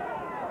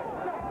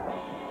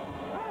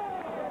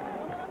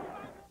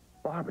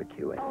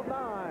 Barbecuing.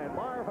 9,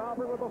 Marv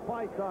Albert with the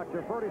fight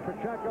doctor. Ferdy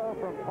Pacheco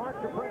from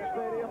Parc des Princes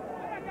Stadium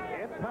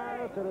in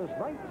Paris. It is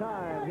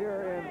nighttime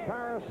here in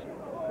Paris.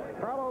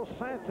 Carlos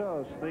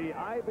Santos, the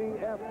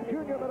IBF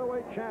junior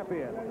middleweight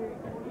champion.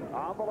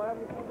 On the left,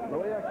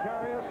 Luis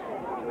Acaries,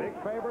 big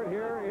favorite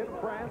here in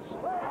France.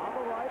 On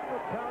the right,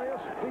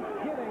 Acaries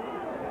beginning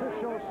to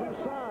show some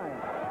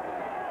signs.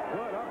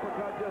 Good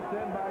uppercut just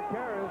in by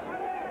Acaries.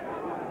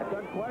 It's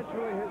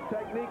unquestionably his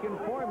technique and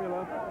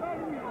formula.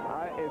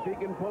 If he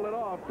can pull it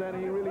off, then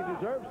he really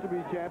deserves to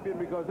be champion,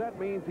 because that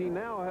means he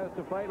now has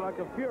to fight like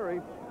a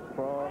fury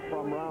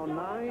from round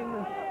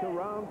 9 to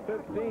round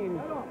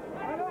 15.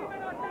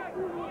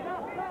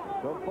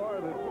 So far,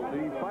 the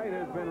fight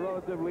has been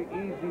relatively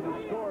easy to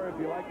score if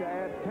you like to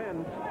add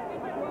 10s,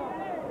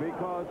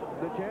 because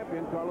the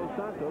champion, Carlos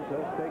Santos,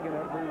 has taken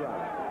every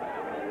round.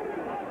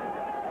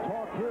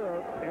 Talk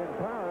here in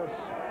Paris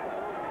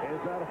is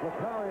that if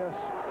Acaries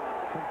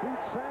can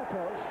beat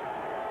Santos,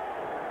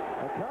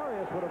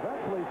 Acaries would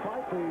eventually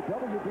fight the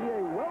WBA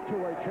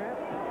welterweight champ,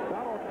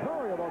 Donald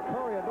Curry, although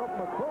Curry and Milton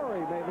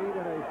McCrory may meet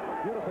in a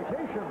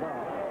unification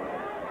bout.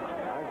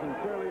 I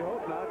sincerely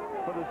hope not,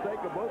 for the sake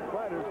of both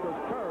fighters, because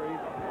Curry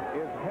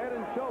is head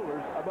and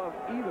shoulders above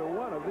either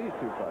one of these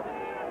two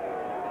fighters.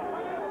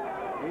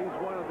 He's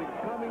one of the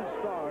coming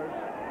stars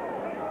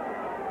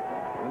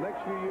in the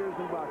next few years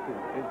in boxing,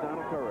 is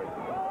Donald Curry.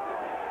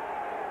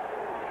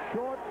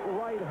 Short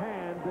right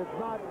hand did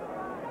not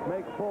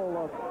make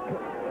full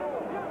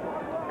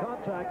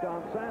contact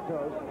on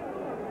Santos.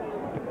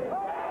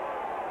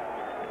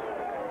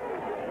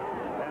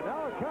 And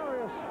now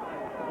Acaries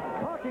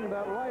cocking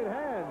that right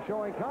hand,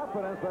 showing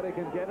confidence that he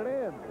can get it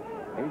in.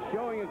 He's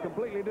showing a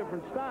completely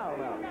different style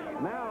now.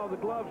 Now the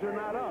gloves are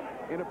not up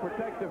in a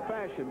protective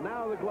fashion.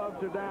 Now the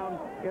gloves are down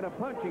in a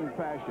punching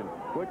fashion,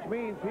 which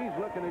means he's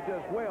looking to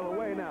just wail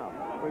away now.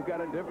 We've got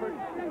a different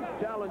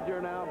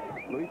challenger now.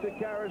 Luis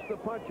Acaries, the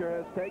puncher,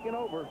 has taken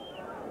over.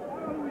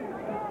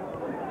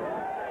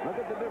 Look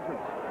at the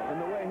difference in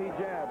the way he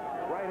jabs.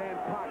 Right hand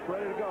cocked,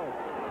 ready to go.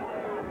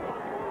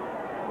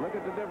 Look at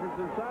at the difference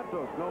in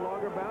Santos. No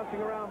longer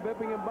bouncing around,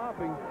 bipping and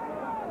bopping.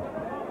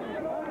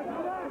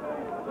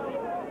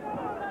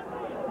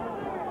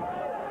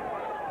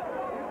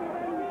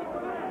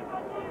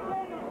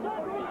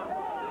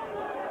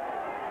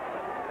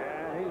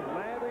 And he's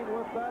landing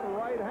with that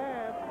right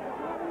hand.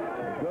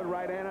 Good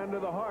right hand under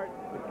the heart.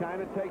 It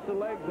kind of takes the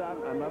legs out.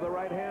 Another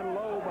right hand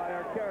low by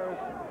Acaries.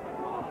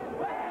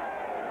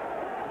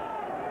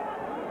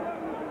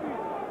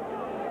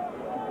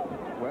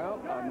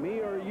 Well, a me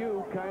or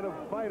you kind of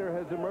fighter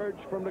has emerged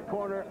from the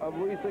corner of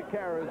Luis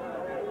Acaries.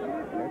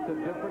 It's a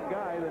different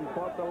guy than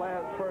fought the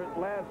last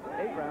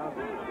 8 rounds.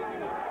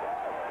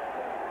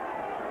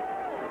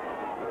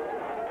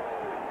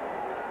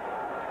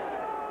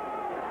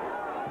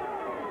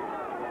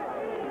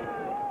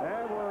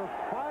 And we're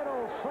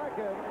final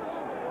seconds.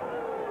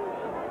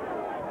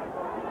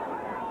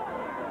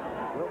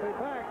 We'll be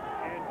back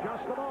in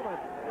just a moment.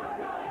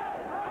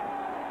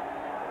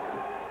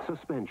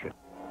 Suspension.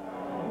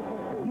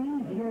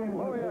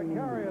 Luis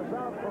Acaries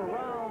out for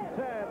round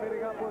 10,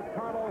 meeting up with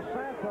Carlos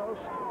Santos.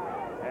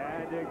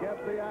 And you get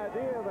the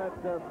idea that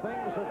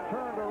things have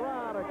turned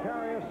around.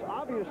 Acaries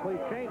obviously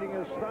changing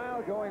his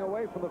style, going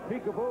away from the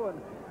peekaboo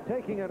and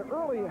taking an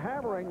early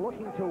hammering,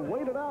 looking to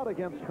wait it out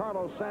against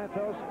Carlos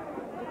Santos,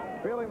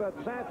 feeling that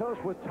Santos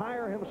would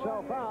tire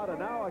himself out, and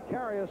now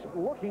Acaries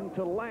looking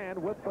to land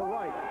with the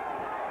right.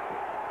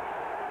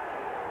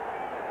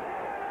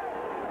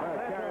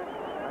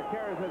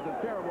 Acaries has a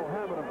terrible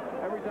habit of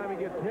every time he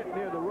gets hit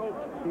near the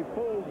ropes, he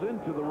folds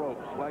into the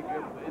ropes. Like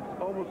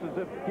it's almost as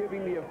if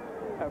giving the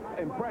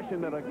impression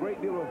that a great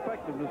deal of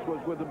effectiveness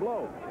was with the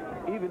blow.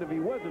 Even if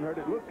he wasn't hurt,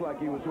 it looks like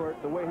he was hurt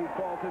the way he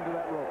falls into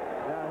that rope.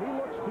 Now, he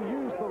looks to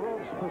use the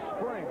ropes to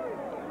spring,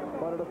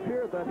 but it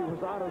appeared that he was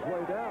on his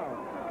way down.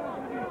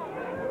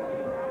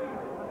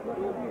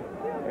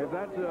 If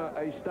that's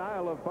a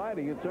style of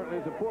fighting, it certainly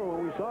is a poor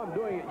one. We saw him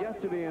doing it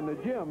yesterday in the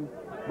gym,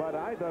 but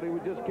I thought he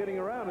was just kidding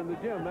around in the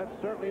gym. That's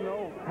certainly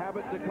no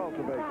habit to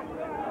cultivate.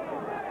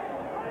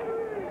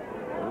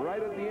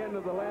 Right at the end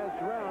of the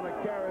last round,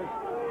 Acaries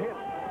hit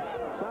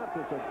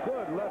Santos a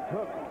good left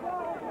hook,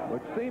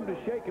 which seemed to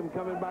shake him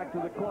coming back to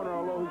the corner,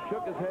 although he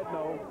shook his head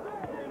no.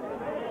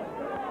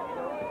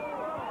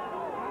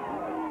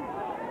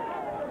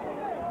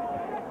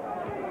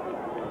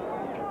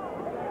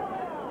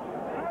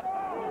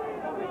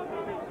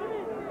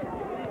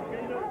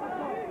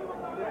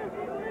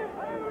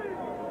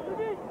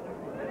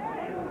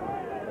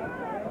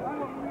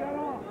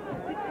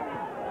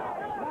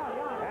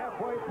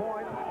 Halfway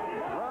point,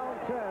 round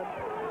 10.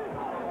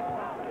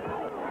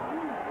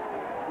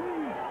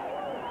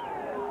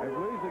 If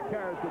Luis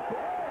Acaries would,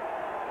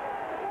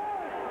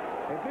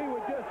 if he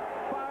would just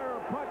fire a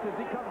punch as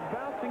he comes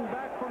bouncing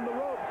back from the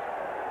ropes,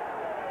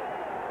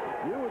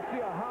 you would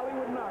see a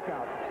Hollywood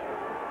knockout.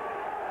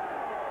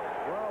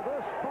 Well,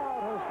 this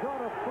bout has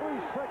gone a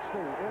 360.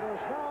 It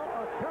is now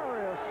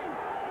Acaries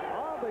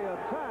on the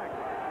attack.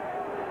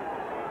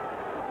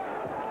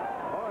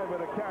 Boy,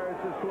 but Acaries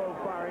is slow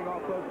firing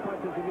off those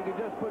punches. If he could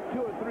just put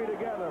 2 or 3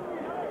 together,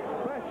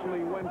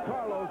 especially when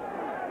Carlos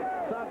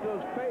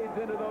Santos fades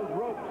into those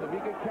ropes, if he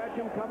could catch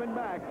him coming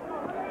back.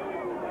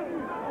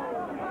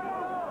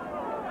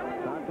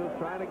 Santos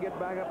trying to get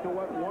back up to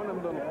what won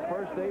him the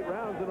first 8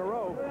 rounds in a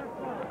row.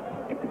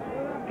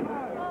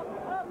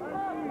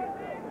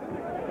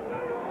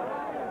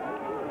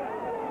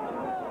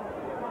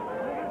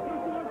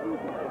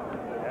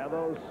 And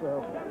those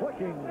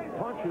flicking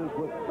punches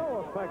with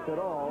no effect at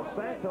all.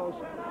 Santos,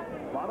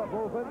 a lot of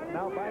movement,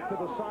 now back to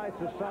the side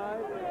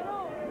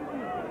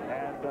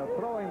and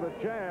throwing the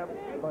jab,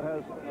 but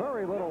has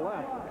very little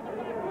left.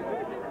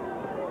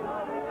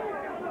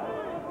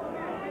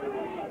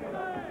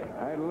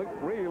 I'd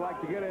really like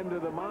to get into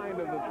the mind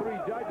of the 3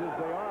 judges.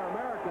 They are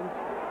Americans.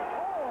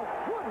 Oh, a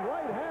good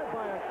right hand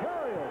by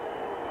Acaries.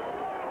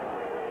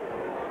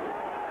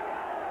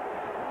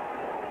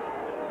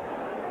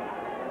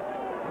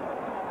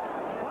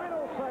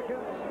 Final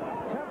seconds,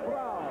 10th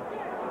round.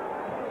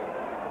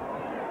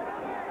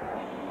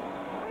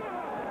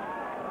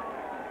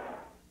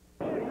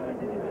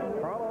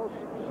 Carlos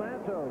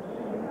Santos.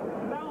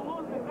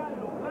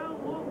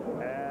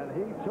 And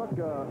he took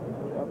a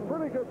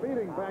pretty good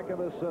beating back in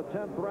this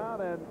 10th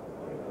round, and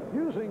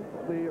using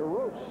the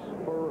ropes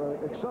for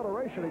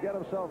acceleration to get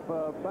himself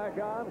back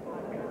on.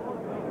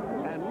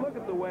 And look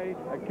at the way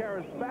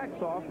Acaries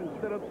backs off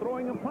instead of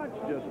throwing a punch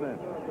just then.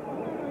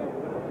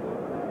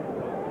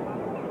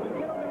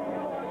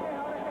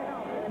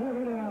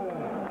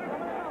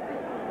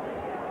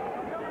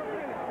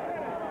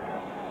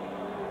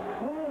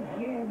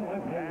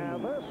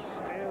 And this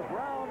is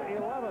round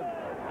 11.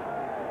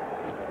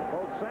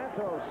 Both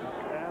Santos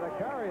and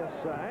Acaries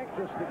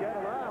anxious to get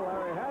it on.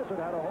 Larry Hazard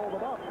had to hold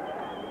him up.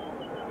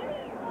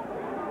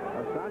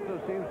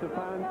 Santos seems to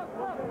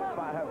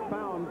have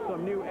found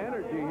some new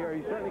energy here.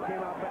 He certainly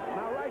came out back.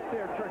 Now right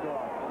there, trigger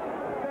off.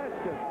 That's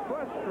just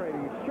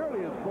frustrating.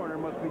 Surely his corner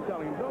must be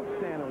telling him, don't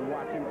stand and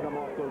watch him come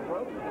off those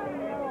ropes.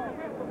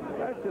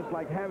 That's just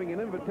like having an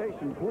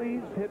invitation.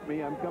 Please hit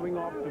me. I'm coming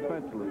off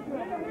defenseless.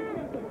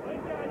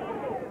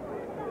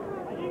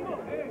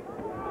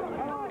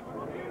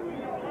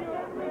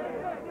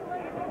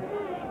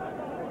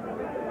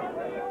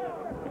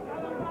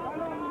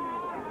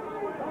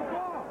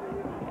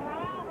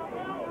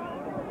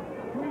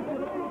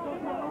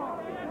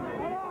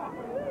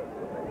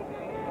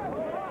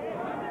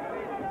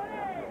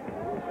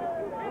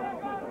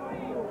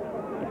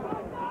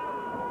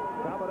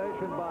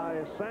 By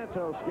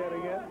Santos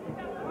getting it.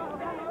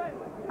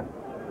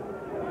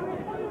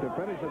 To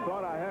finish the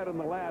thought I had in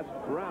the last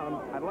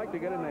round, I'd like to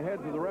get in the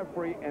heads of the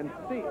referee and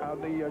see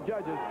the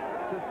judges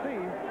to see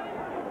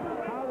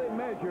how they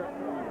measure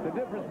the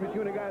difference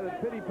between a guy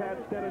that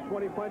pity-pats 10 or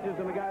 20 punches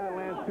and a guy that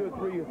lands 2 or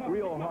 3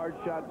 real hard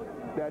shots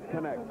that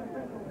connect.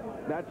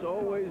 That's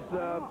always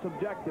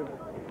subjective,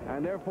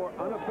 and therefore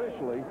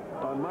unofficially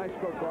on my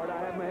scorecard I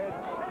have my head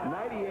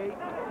 98.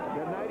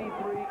 The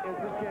 93 is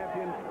the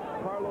champion,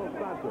 Carlos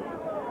Santos.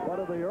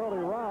 But in the early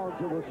rounds,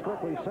 it was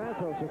strictly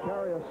Santos.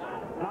 Acaries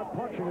not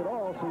punching at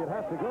all, so you'd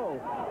have to go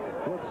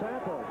with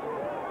Santos.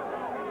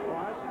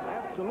 Well,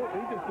 absolutely,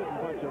 he just didn't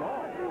punch at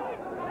all.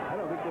 I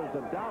don't think there's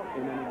a doubt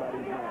in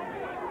anybody's mind.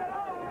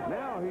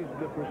 Now he's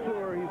the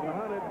pursuer, he's the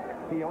hunted,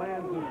 he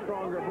lands the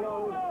stronger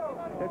blows.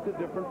 It's a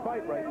different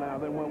fight right now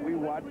than what we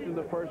watched in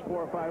the first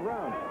 4 or 5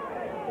 rounds.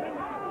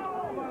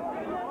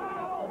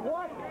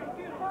 What?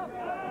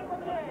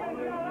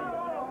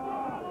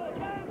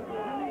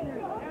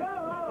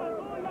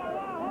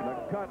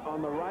 Cut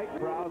on the right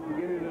brow is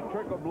beginning to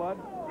trickle blood.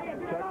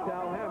 Chuck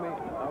Talhammy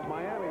of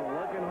Miami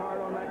working hard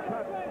on that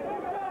cut.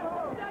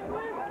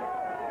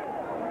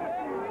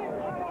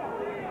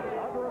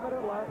 Under a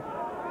minute left.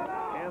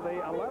 And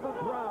the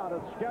 11th round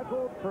is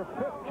scheduled for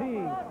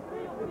 15.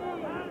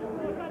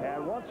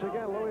 And once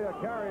again, Louis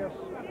Acaries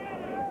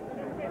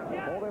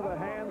holding the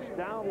hands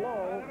down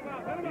low.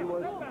 He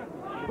was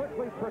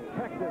strictly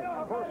protected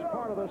first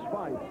part of this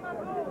fight.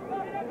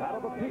 Out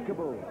of the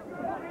peekaboo.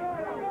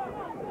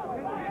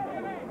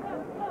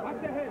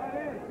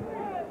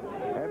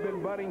 Have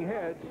been butting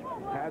heads.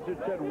 Hazard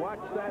said, watch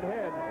that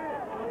head.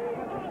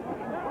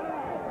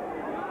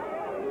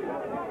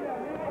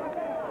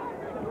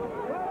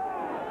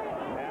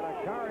 And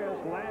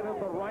Acaries landed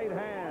the right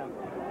hand.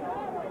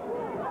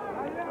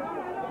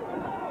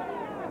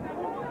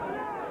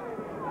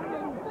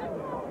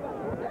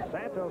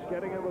 Santos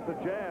getting in with the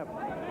jab.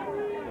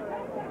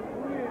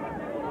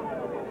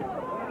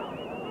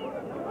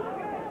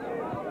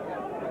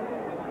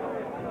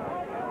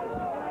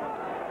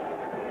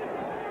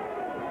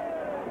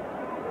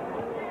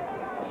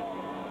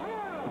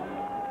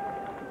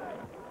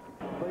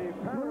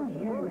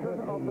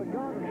 Of the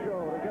gun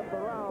show to get the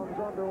rounds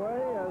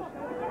underway as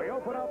we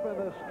open up in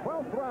this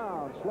 12th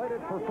round,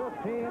 slated for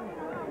 15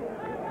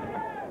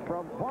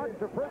 from Parc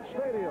des Princes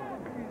Stadium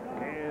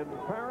in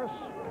Paris.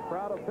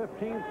 Crowd of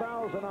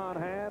 15,000 on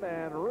hand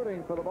and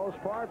rooting for the most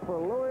part for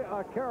Louis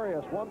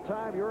Acaries,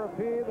 one-time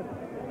European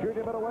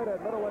junior middleweight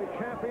and middleweight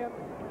champion,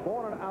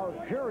 born in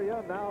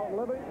Algeria, now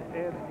living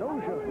in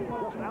Nogent,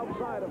 just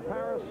outside of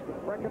Paris.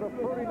 Record of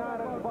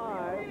 39-5,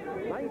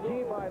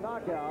 19 by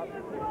knockout,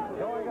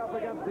 going up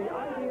against the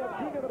IBF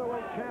junior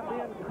middleweight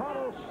champion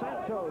Carlos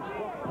Santos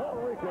from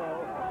Puerto Rico.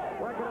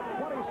 Record of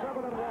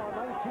 27-1,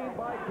 19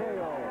 by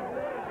KO.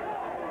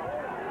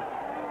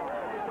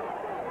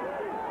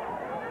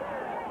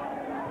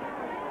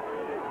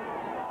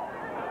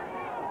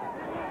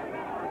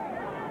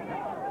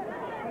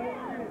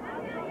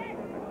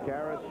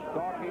 Acaries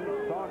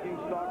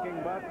stalking,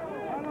 but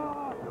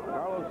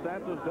Carlos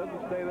Santos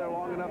doesn't stay there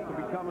long enough to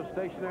become a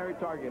stationary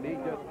target. He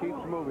just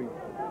keeps moving.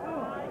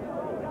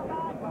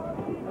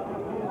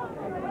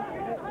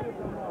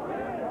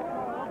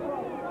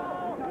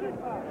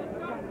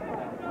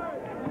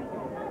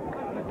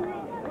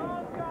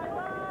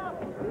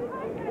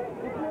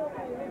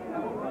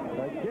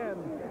 Again,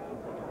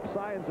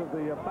 signs of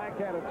the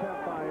backhand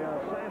attempt by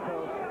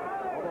Santos,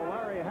 although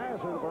Larry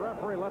Hazard, the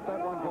referee, let that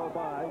one go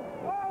by.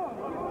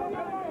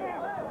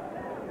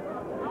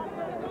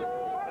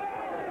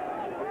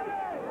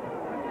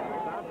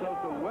 Santos,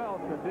 a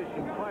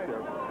well-conditioned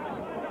fighter,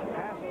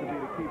 has to be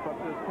to keep up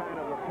this kind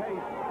of a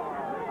pace.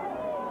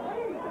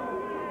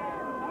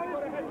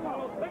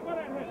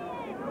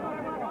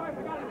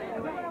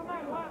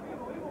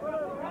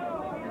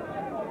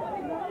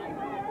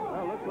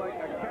 Well, looks like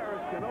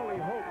Acaries can only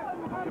hope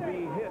to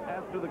be hit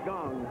after the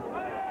gong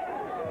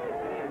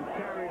and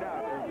carried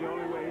out is the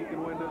only way he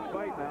can win this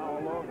fight now,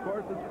 although of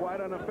course it's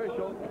quite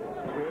unofficial.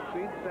 We have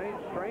seen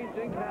strange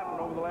things happen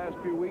over the last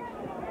few weeks,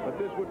 but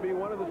this would be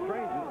one of the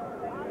strangest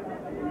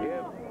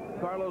if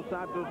Carlos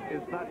Santos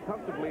is not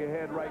comfortably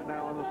ahead right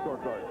now on the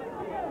scorecard.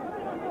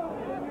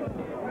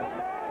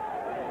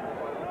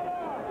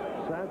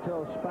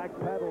 Santos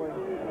backpedaling,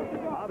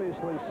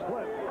 obviously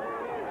slipped.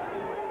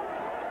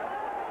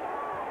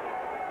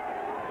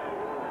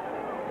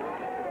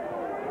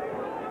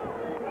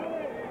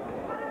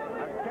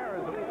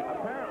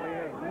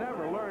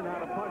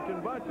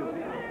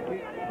 He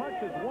punches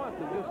punches once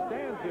and just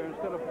stands there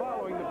instead of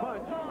following the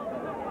punch.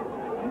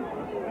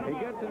 He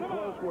gets in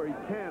close where he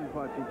can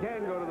punch. He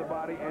can go to the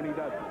body, and he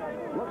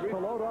doesn't. Looks to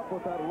load up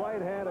with that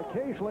right hand.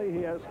 Occasionally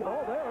he has...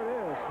 Oh, there it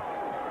is.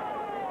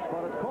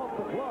 But it caught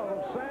the glove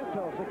of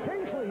Santos.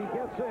 Occasionally he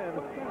gets in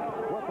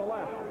with the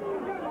left.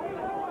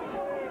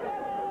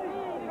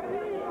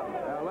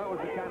 Well, that was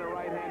the kind of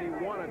right hand he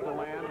wanted to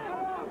land.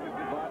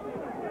 But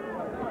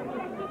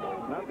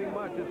nothing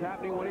much is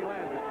happening when he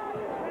lands it.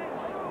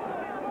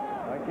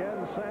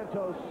 Again,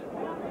 Santos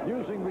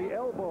using the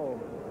elbow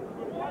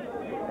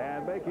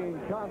and making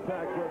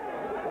contact with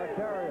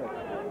Acaries.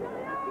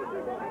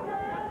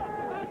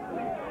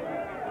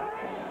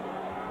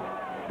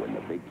 When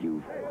the big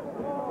youth.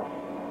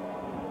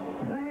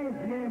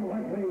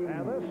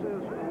 And this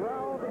is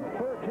round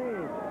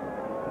 13.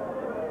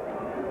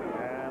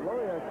 And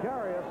Louis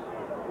Acaries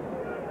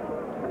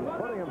is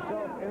putting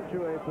himself into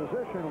a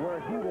position where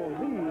he will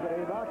lead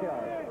a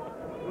knockout.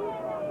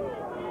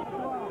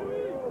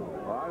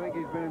 Well, I think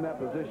he's been in that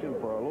position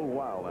for a little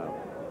while now.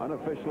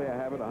 Unofficially, I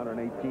have it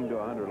 118 to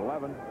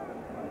 111.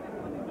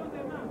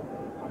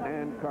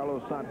 And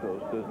Carlos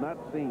Santos does not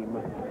seem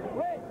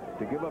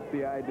to give up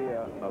the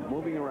idea of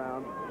moving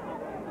around.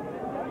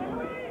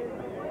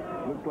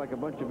 Looks like a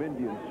bunch of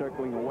Indians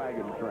circling a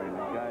wagon train.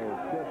 The guy is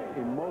just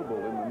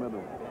immobile in the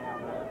middle.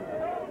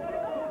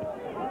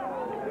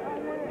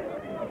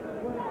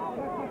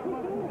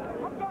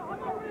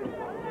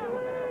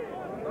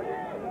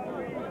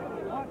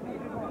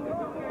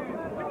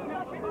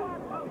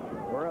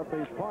 We're at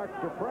the Parc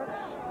des Princes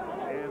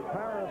in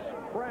Paris,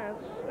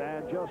 France,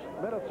 and just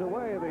minutes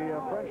away,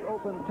 the French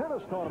Open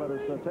tennis tournament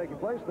is taking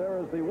place. There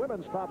is the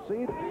women's top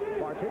seed,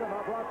 Martina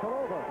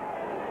Navratilova,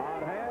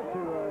 on hand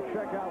to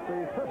check out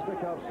the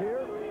fisticuffs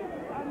here.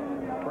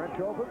 French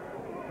Open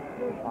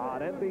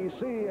on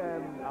NBC,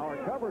 and our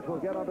coverage will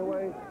get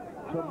underway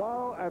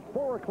tomorrow at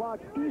 4 o'clock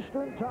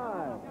Eastern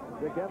Time.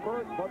 Dick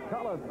Enberg, Bud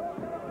Collins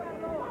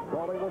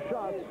calling the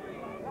shots.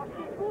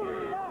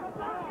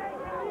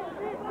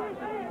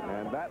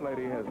 And that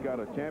lady has got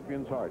a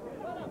champion's heart.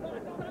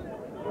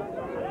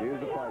 She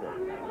is a fighter.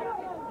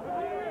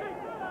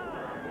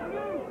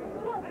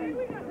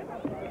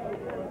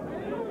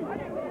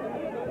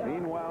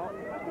 Meanwhile,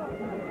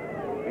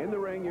 in the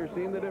ring, you're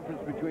seeing the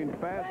difference between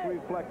fast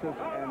reflexes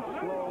and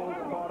slow,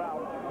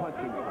 thought-out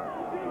punching.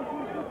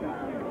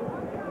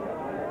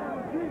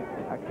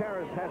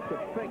 Acaries has to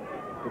think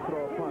to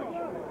throw a punch,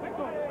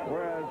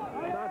 whereas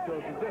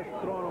Santos is just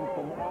throwing them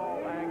from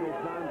all angles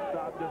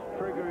non-stop, just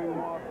triggering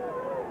them off.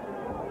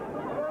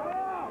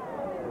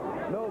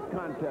 No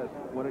contest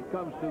when it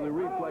comes to the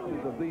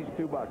reflexes of these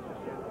two boxers.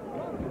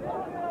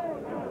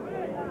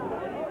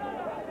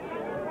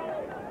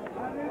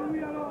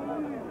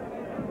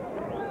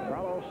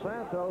 Carlos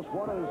Santos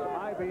won his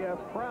IBF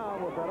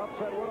crown with that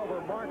upset win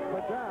over Mark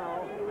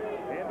Vidal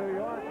in New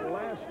York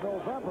last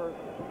November.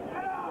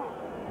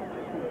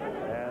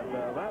 And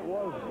that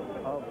was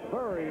a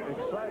very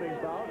exciting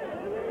bout,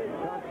 in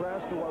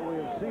contrast to what we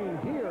have seen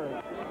here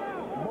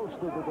most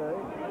of the day.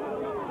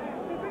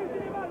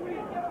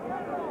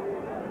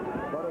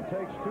 But it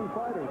takes two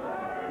fighters.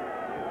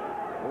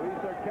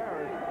 Luis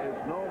Acaries is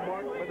no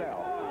Mark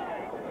Vidal.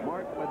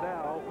 Mark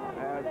Vidal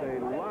has a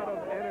lot of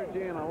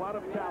energy and a lot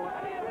of talent.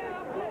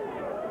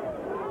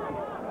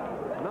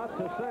 Not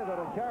to say that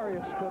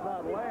Acaries could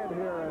not land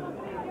here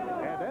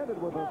and ended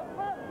with a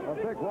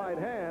big right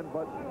hand,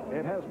 but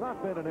it has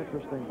not been an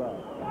interesting bout.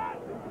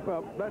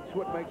 Well, that's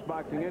what makes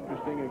boxing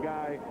interesting. A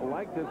guy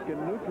like this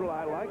can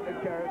neutralize, like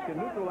Acaries, can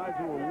neutralize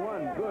you with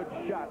one good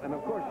shot. And,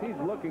 of course, he's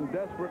looking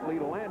desperately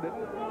to land it.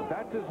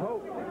 That's his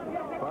hope.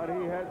 But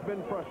he has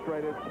been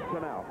frustrated to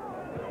now.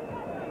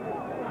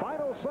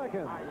 Final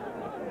seconds.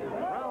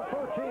 Round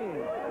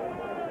 13.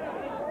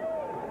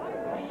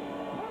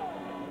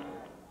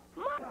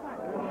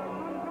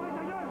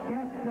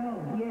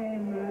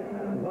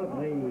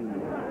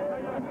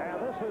 And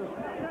this is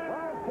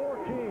round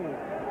 14.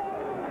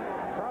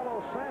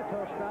 Carlos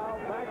Santos now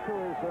back to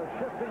his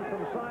shifting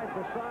from side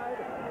to side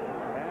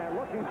and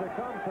looking to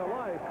come to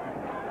life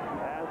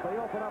as they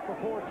open up the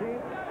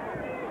 14th.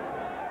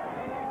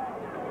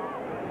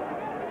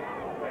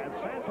 And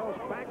Santos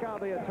back on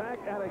the attack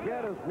and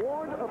again is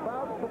warned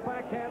about the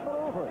backhand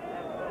maneuver.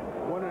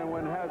 Wondering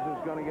when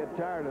Hazard's going to get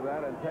tired of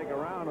that and take a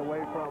round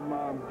away from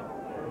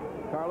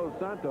Carlos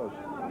Santos.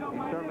 He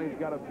certainly's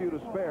got a few to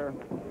spare.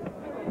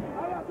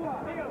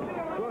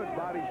 Good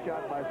body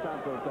shot by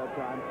Santos that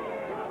time.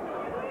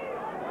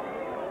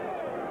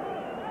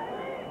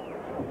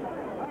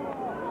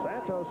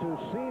 Santos, who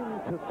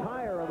seemed to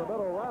tire in the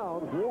middle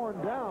round, worn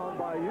down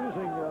by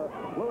using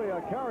Louis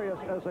Acaries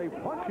as a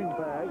punching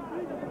bag,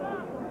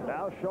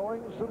 now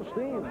showing some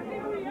steam.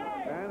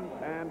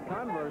 And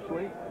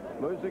conversely,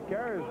 Luis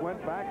Acaries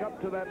went back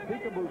up to that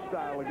peekaboo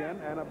style again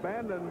and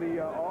abandoned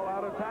the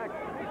all-out attack.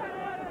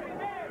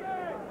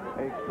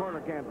 A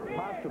corner can't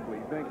possibly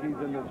think he's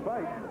in this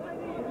fight.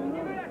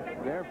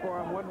 Therefore,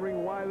 I'm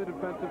wondering why the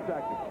defensive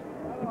tactics.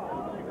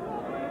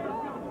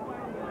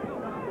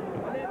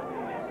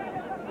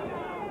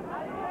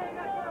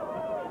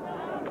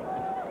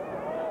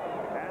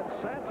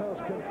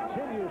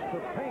 continues to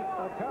paint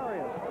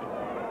Acaries.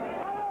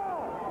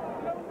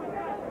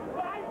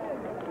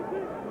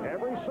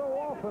 Every so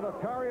often,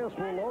 Acaries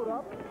will load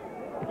up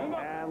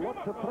and look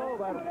to throw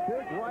that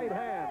big right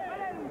hand.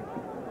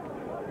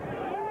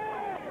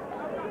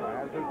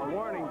 As a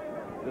warning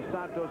to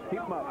Santos, keep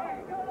them up.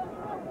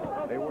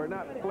 They were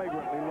not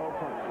flagrantly low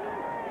punches.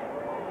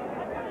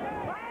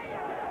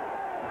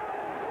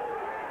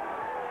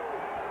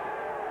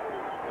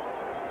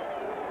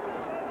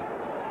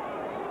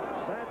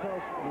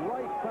 Santos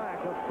right back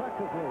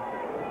effectively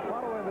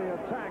following the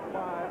attack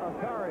by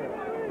Acaries.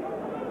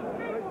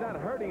 Well, he's not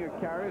hurting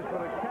Acaries,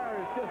 but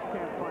Acaries just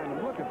can't find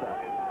him. Look at that.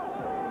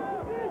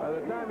 By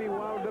the time he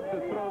wound up to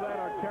throw that,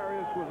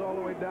 Acaries was all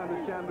the way down to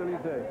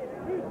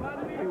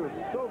Champs-Élysées. He was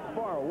so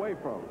far away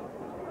from him.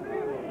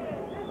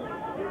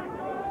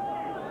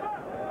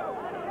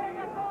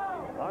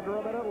 Under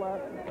a minute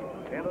left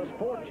in this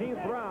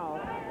 14th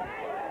round.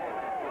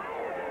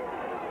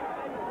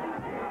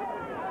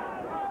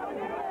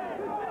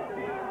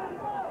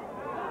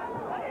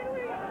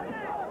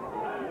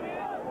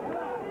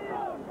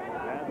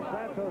 And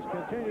Santos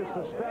continues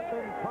to step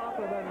in, pop,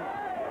 and then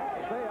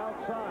stay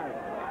outside.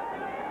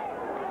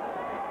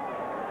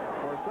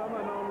 For some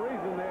unknown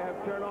reason, they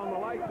have turned on the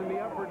lights in the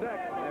upper deck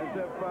as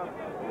if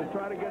to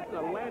try to get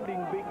a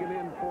landing beacon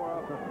in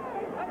for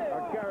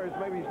Acaries.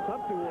 Maybe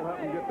something will help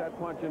him get that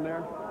punch in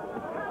there.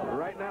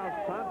 Right now,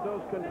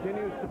 Santos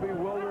continues to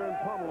bewilder and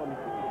pummel him.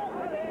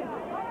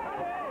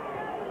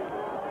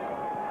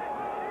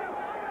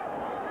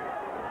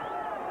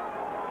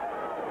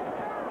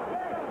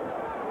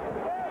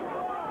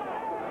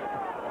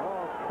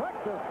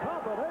 Effective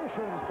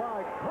combinations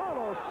by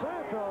Carlos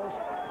Santos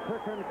to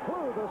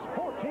conclude this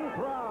 14th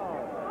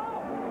round.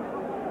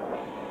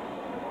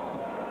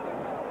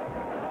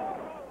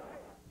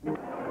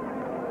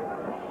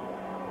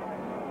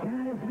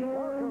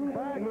 Welcome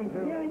back to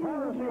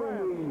Paris,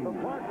 France, the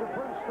Parc des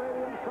Princes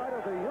Stadium, site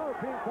of the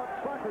European Cup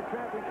Soccer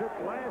Championship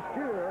last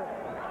year,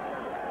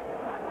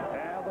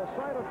 and the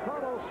site of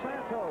Carlos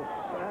Santos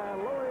and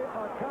Louis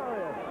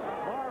Acaries.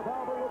 Marv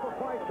Albert with the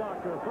fight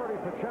doctor, Ferdy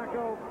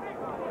Pacheco.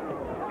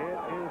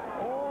 It is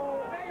all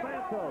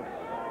Santos.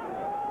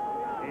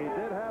 He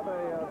did have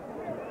a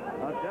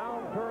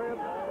down period,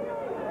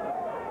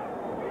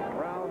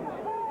 rounds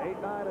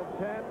 8, 9, and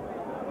 10,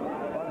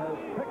 but has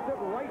picked it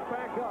right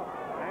back up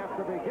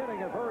after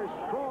beginning a very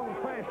strong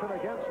fashion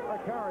against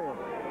Acaries.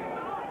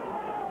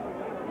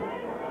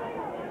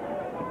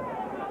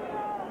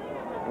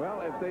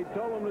 Well, if they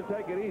told him to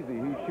take it easy,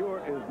 he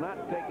sure is not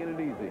taking it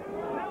easy.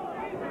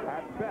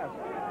 At best,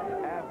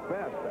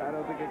 I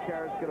don't think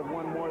Acaries could have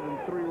won more than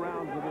 3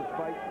 rounds of this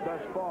fight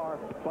thus far,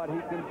 but he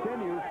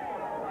continues.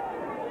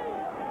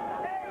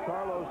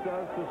 Carlos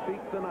does to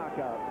seek the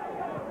knockout.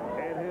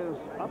 In his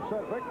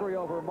upset victory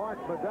over Mark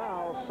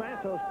Vidal,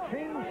 Santos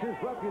changed his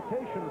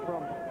reputation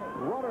from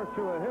runner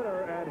to a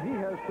hitter, and he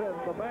has been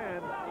the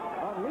man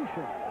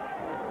unleashing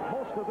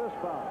most of this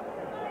bout.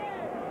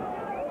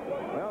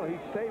 Well,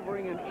 he's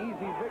savoring an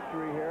easy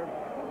victory here.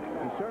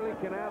 He certainly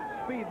can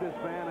outspeed this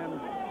man, and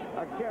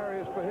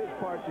Acaries, for his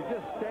part, to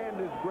just stand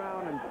his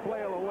ground and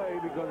flail away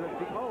because it's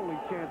the only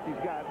chance he's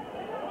got.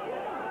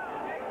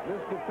 This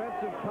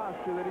defensive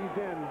posture that he's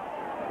in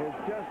is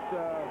just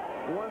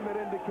one that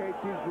indicates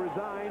he's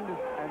resigned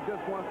and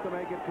just wants to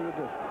make it to the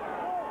distance.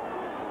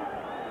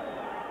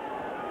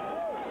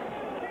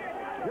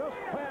 Just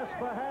past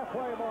the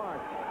halfway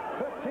mark,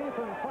 15th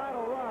and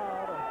final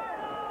round.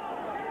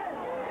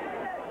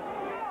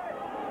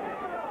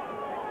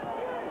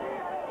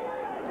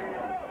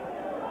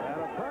 And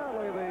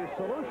apparently the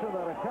solution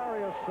that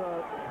Acaries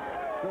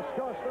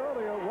discussed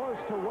earlier was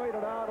to wait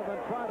it out and then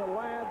try to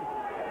land,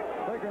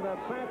 thinking that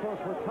Santos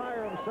would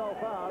tire himself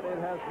out. It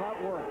has not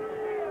worked.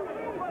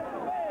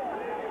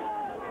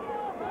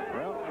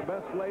 Well, the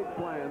best laid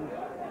plans.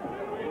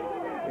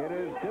 It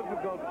is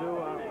difficult to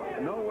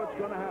know what's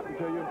going to happen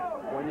to you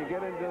when you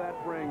get into that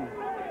ring.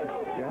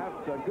 You have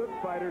good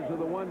fighters are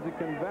the ones that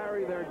can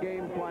vary their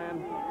game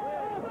plan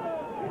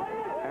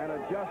and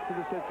adjust to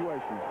the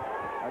situation.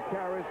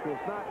 Acaries was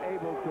not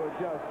able to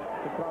adjust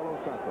to Carlos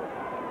Santos.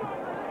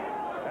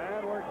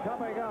 And we're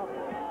coming up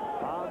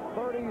on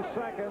 30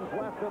 seconds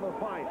left in the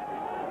fight.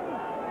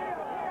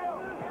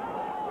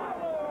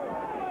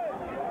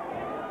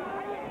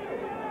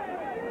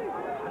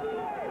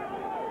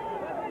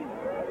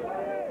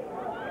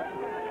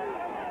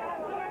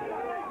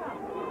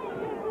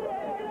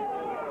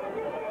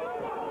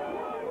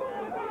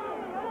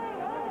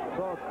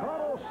 So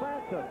Carlos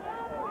Santos,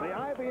 the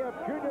IBF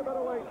junior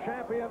middleweight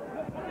champion,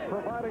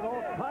 providing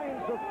all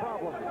kinds of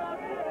problems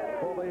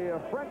for the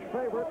French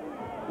favorite,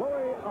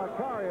 Louis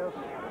Acaries.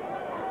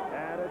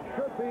 And it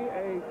should be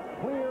a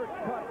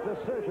clear-cut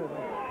decision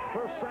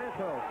for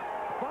Santos.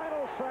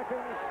 Final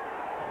seconds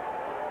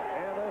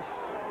in this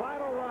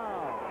final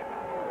round.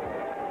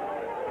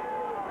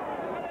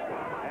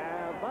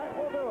 And that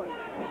will do it.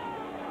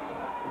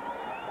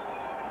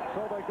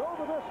 So they go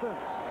the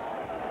distance.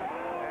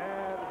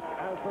 And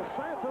as the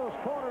Santos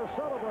corner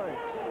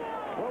celebrates,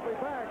 we'll be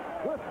back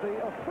with the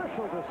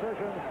official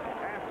decision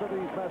after after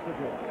these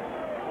messages.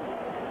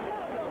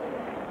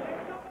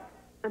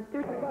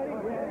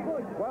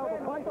 Well, the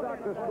Fight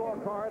Doctor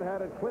scorecard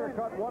had it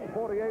clear-cut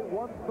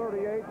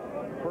 148-138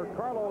 for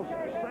Carlos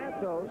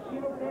Santos.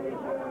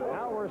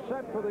 Now we're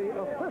set for the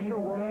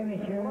official one.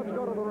 Let's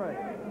go to the ring.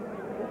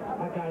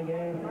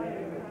 Acaries.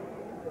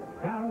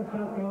 Carlos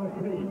Santos,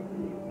 please.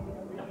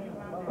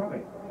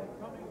 Perfect.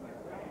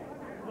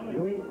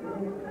 Luis.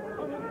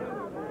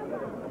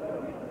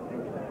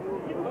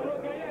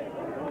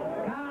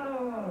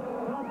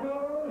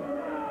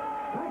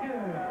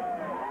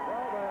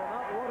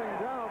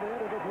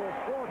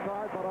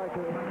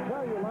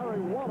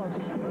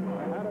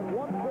 Had it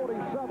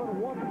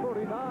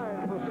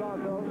 147-139 for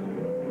Santos.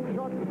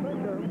 Chuck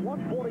Finger,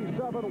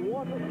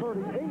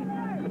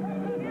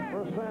 147-138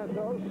 for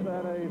Santos.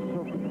 And a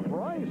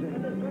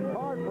surprising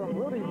card from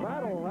Rudy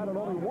Battle had it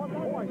only 1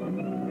 point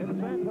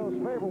in Santos'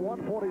 favor,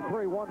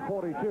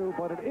 143-142.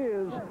 But it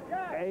is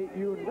a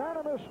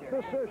unanimous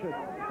decision.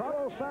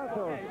 Carlos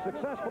Santos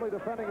successfully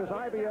defending his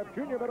IBF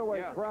junior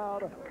middleweight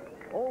crown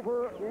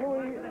over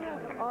Louis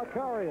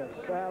Acaries.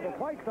 The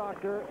Fight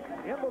Doctor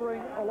in the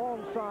ring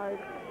alongside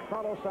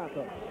Carlos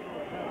Santos.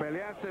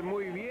 Peleaste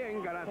muy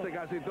bien, ganaste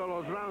casi todos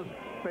los rounds.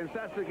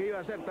 ¿Pensaste que iba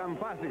a ser tan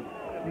fácil?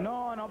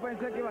 No, no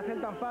pensé que iba a ser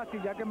tan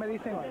fácil, ya que me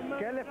dicen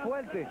que él es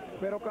fuerte,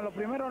 pero con los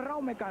primeros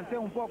rounds me cansé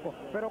un poco,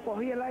 pero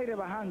cogí el aire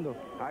bajando.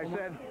 I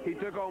said he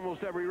took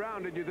almost every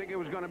round. Did you think it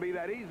was going to be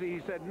that easy?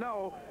 He said,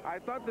 no. I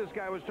thought this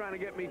guy was trying to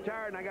get me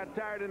tired, and I got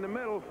tired in the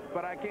middle,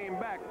 but I came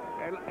back.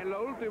 En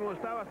lo último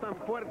estabas tan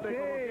fuerte como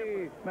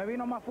siempre. Me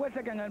vino más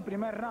fuerte que en el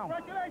primer round.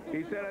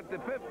 He said at the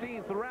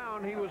 15th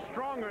round, he was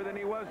stronger than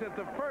he was at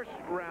the first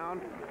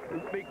round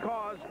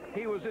because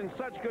he was in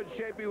such good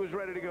shape, he was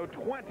ready to go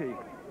 20.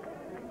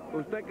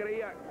 ¿Usted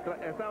creía,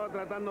 estaba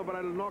tratando para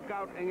el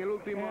knockout en el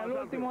último round? En el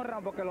último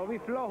round, porque lo vi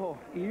flojo,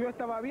 y yo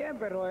estaba bien,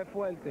 pero es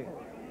fuerte.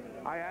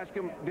 I asked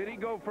him, did he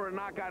go for a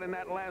knockout in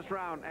that last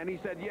round? And he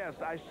said, yes.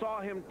 I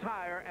saw him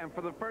tire, and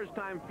for the first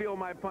time feel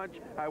my punch.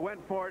 I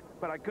went for it,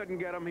 but I couldn't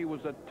get him. He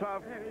was a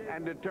tough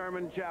and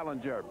determined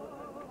challenger.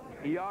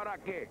 ¿Y ahora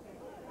qué?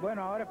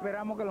 Bueno, ahora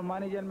esperamos que los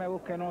managers me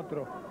busquen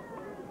otro.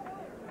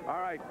 All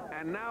right,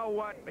 and now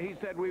what? He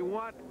said, we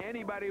want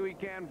anybody we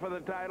can for the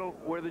title.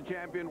 We're the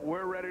champion.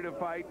 We're ready to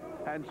fight.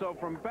 And so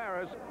from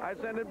Paris, I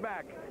send it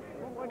back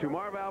to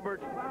Marv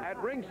Albert at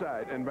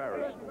ringside in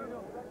Paris.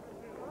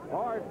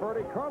 All right,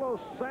 Bertie, Carlos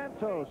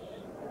Santos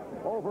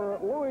over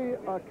Louis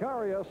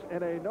Acaries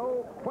in a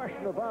no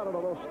question about it,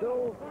 although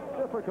still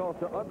difficult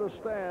to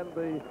understand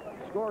the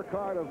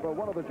scorecard of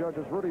one of the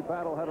judges. Rudy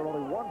Battle had it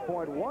only 1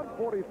 point,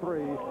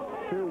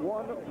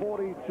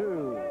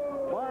 143-142.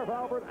 Marv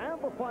Albert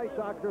and the Fight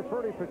Doctor,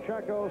 Bertie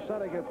Pacheco,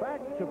 sending it back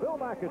to Bill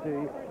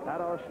McAtee at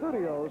our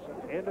studios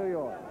in New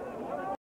York.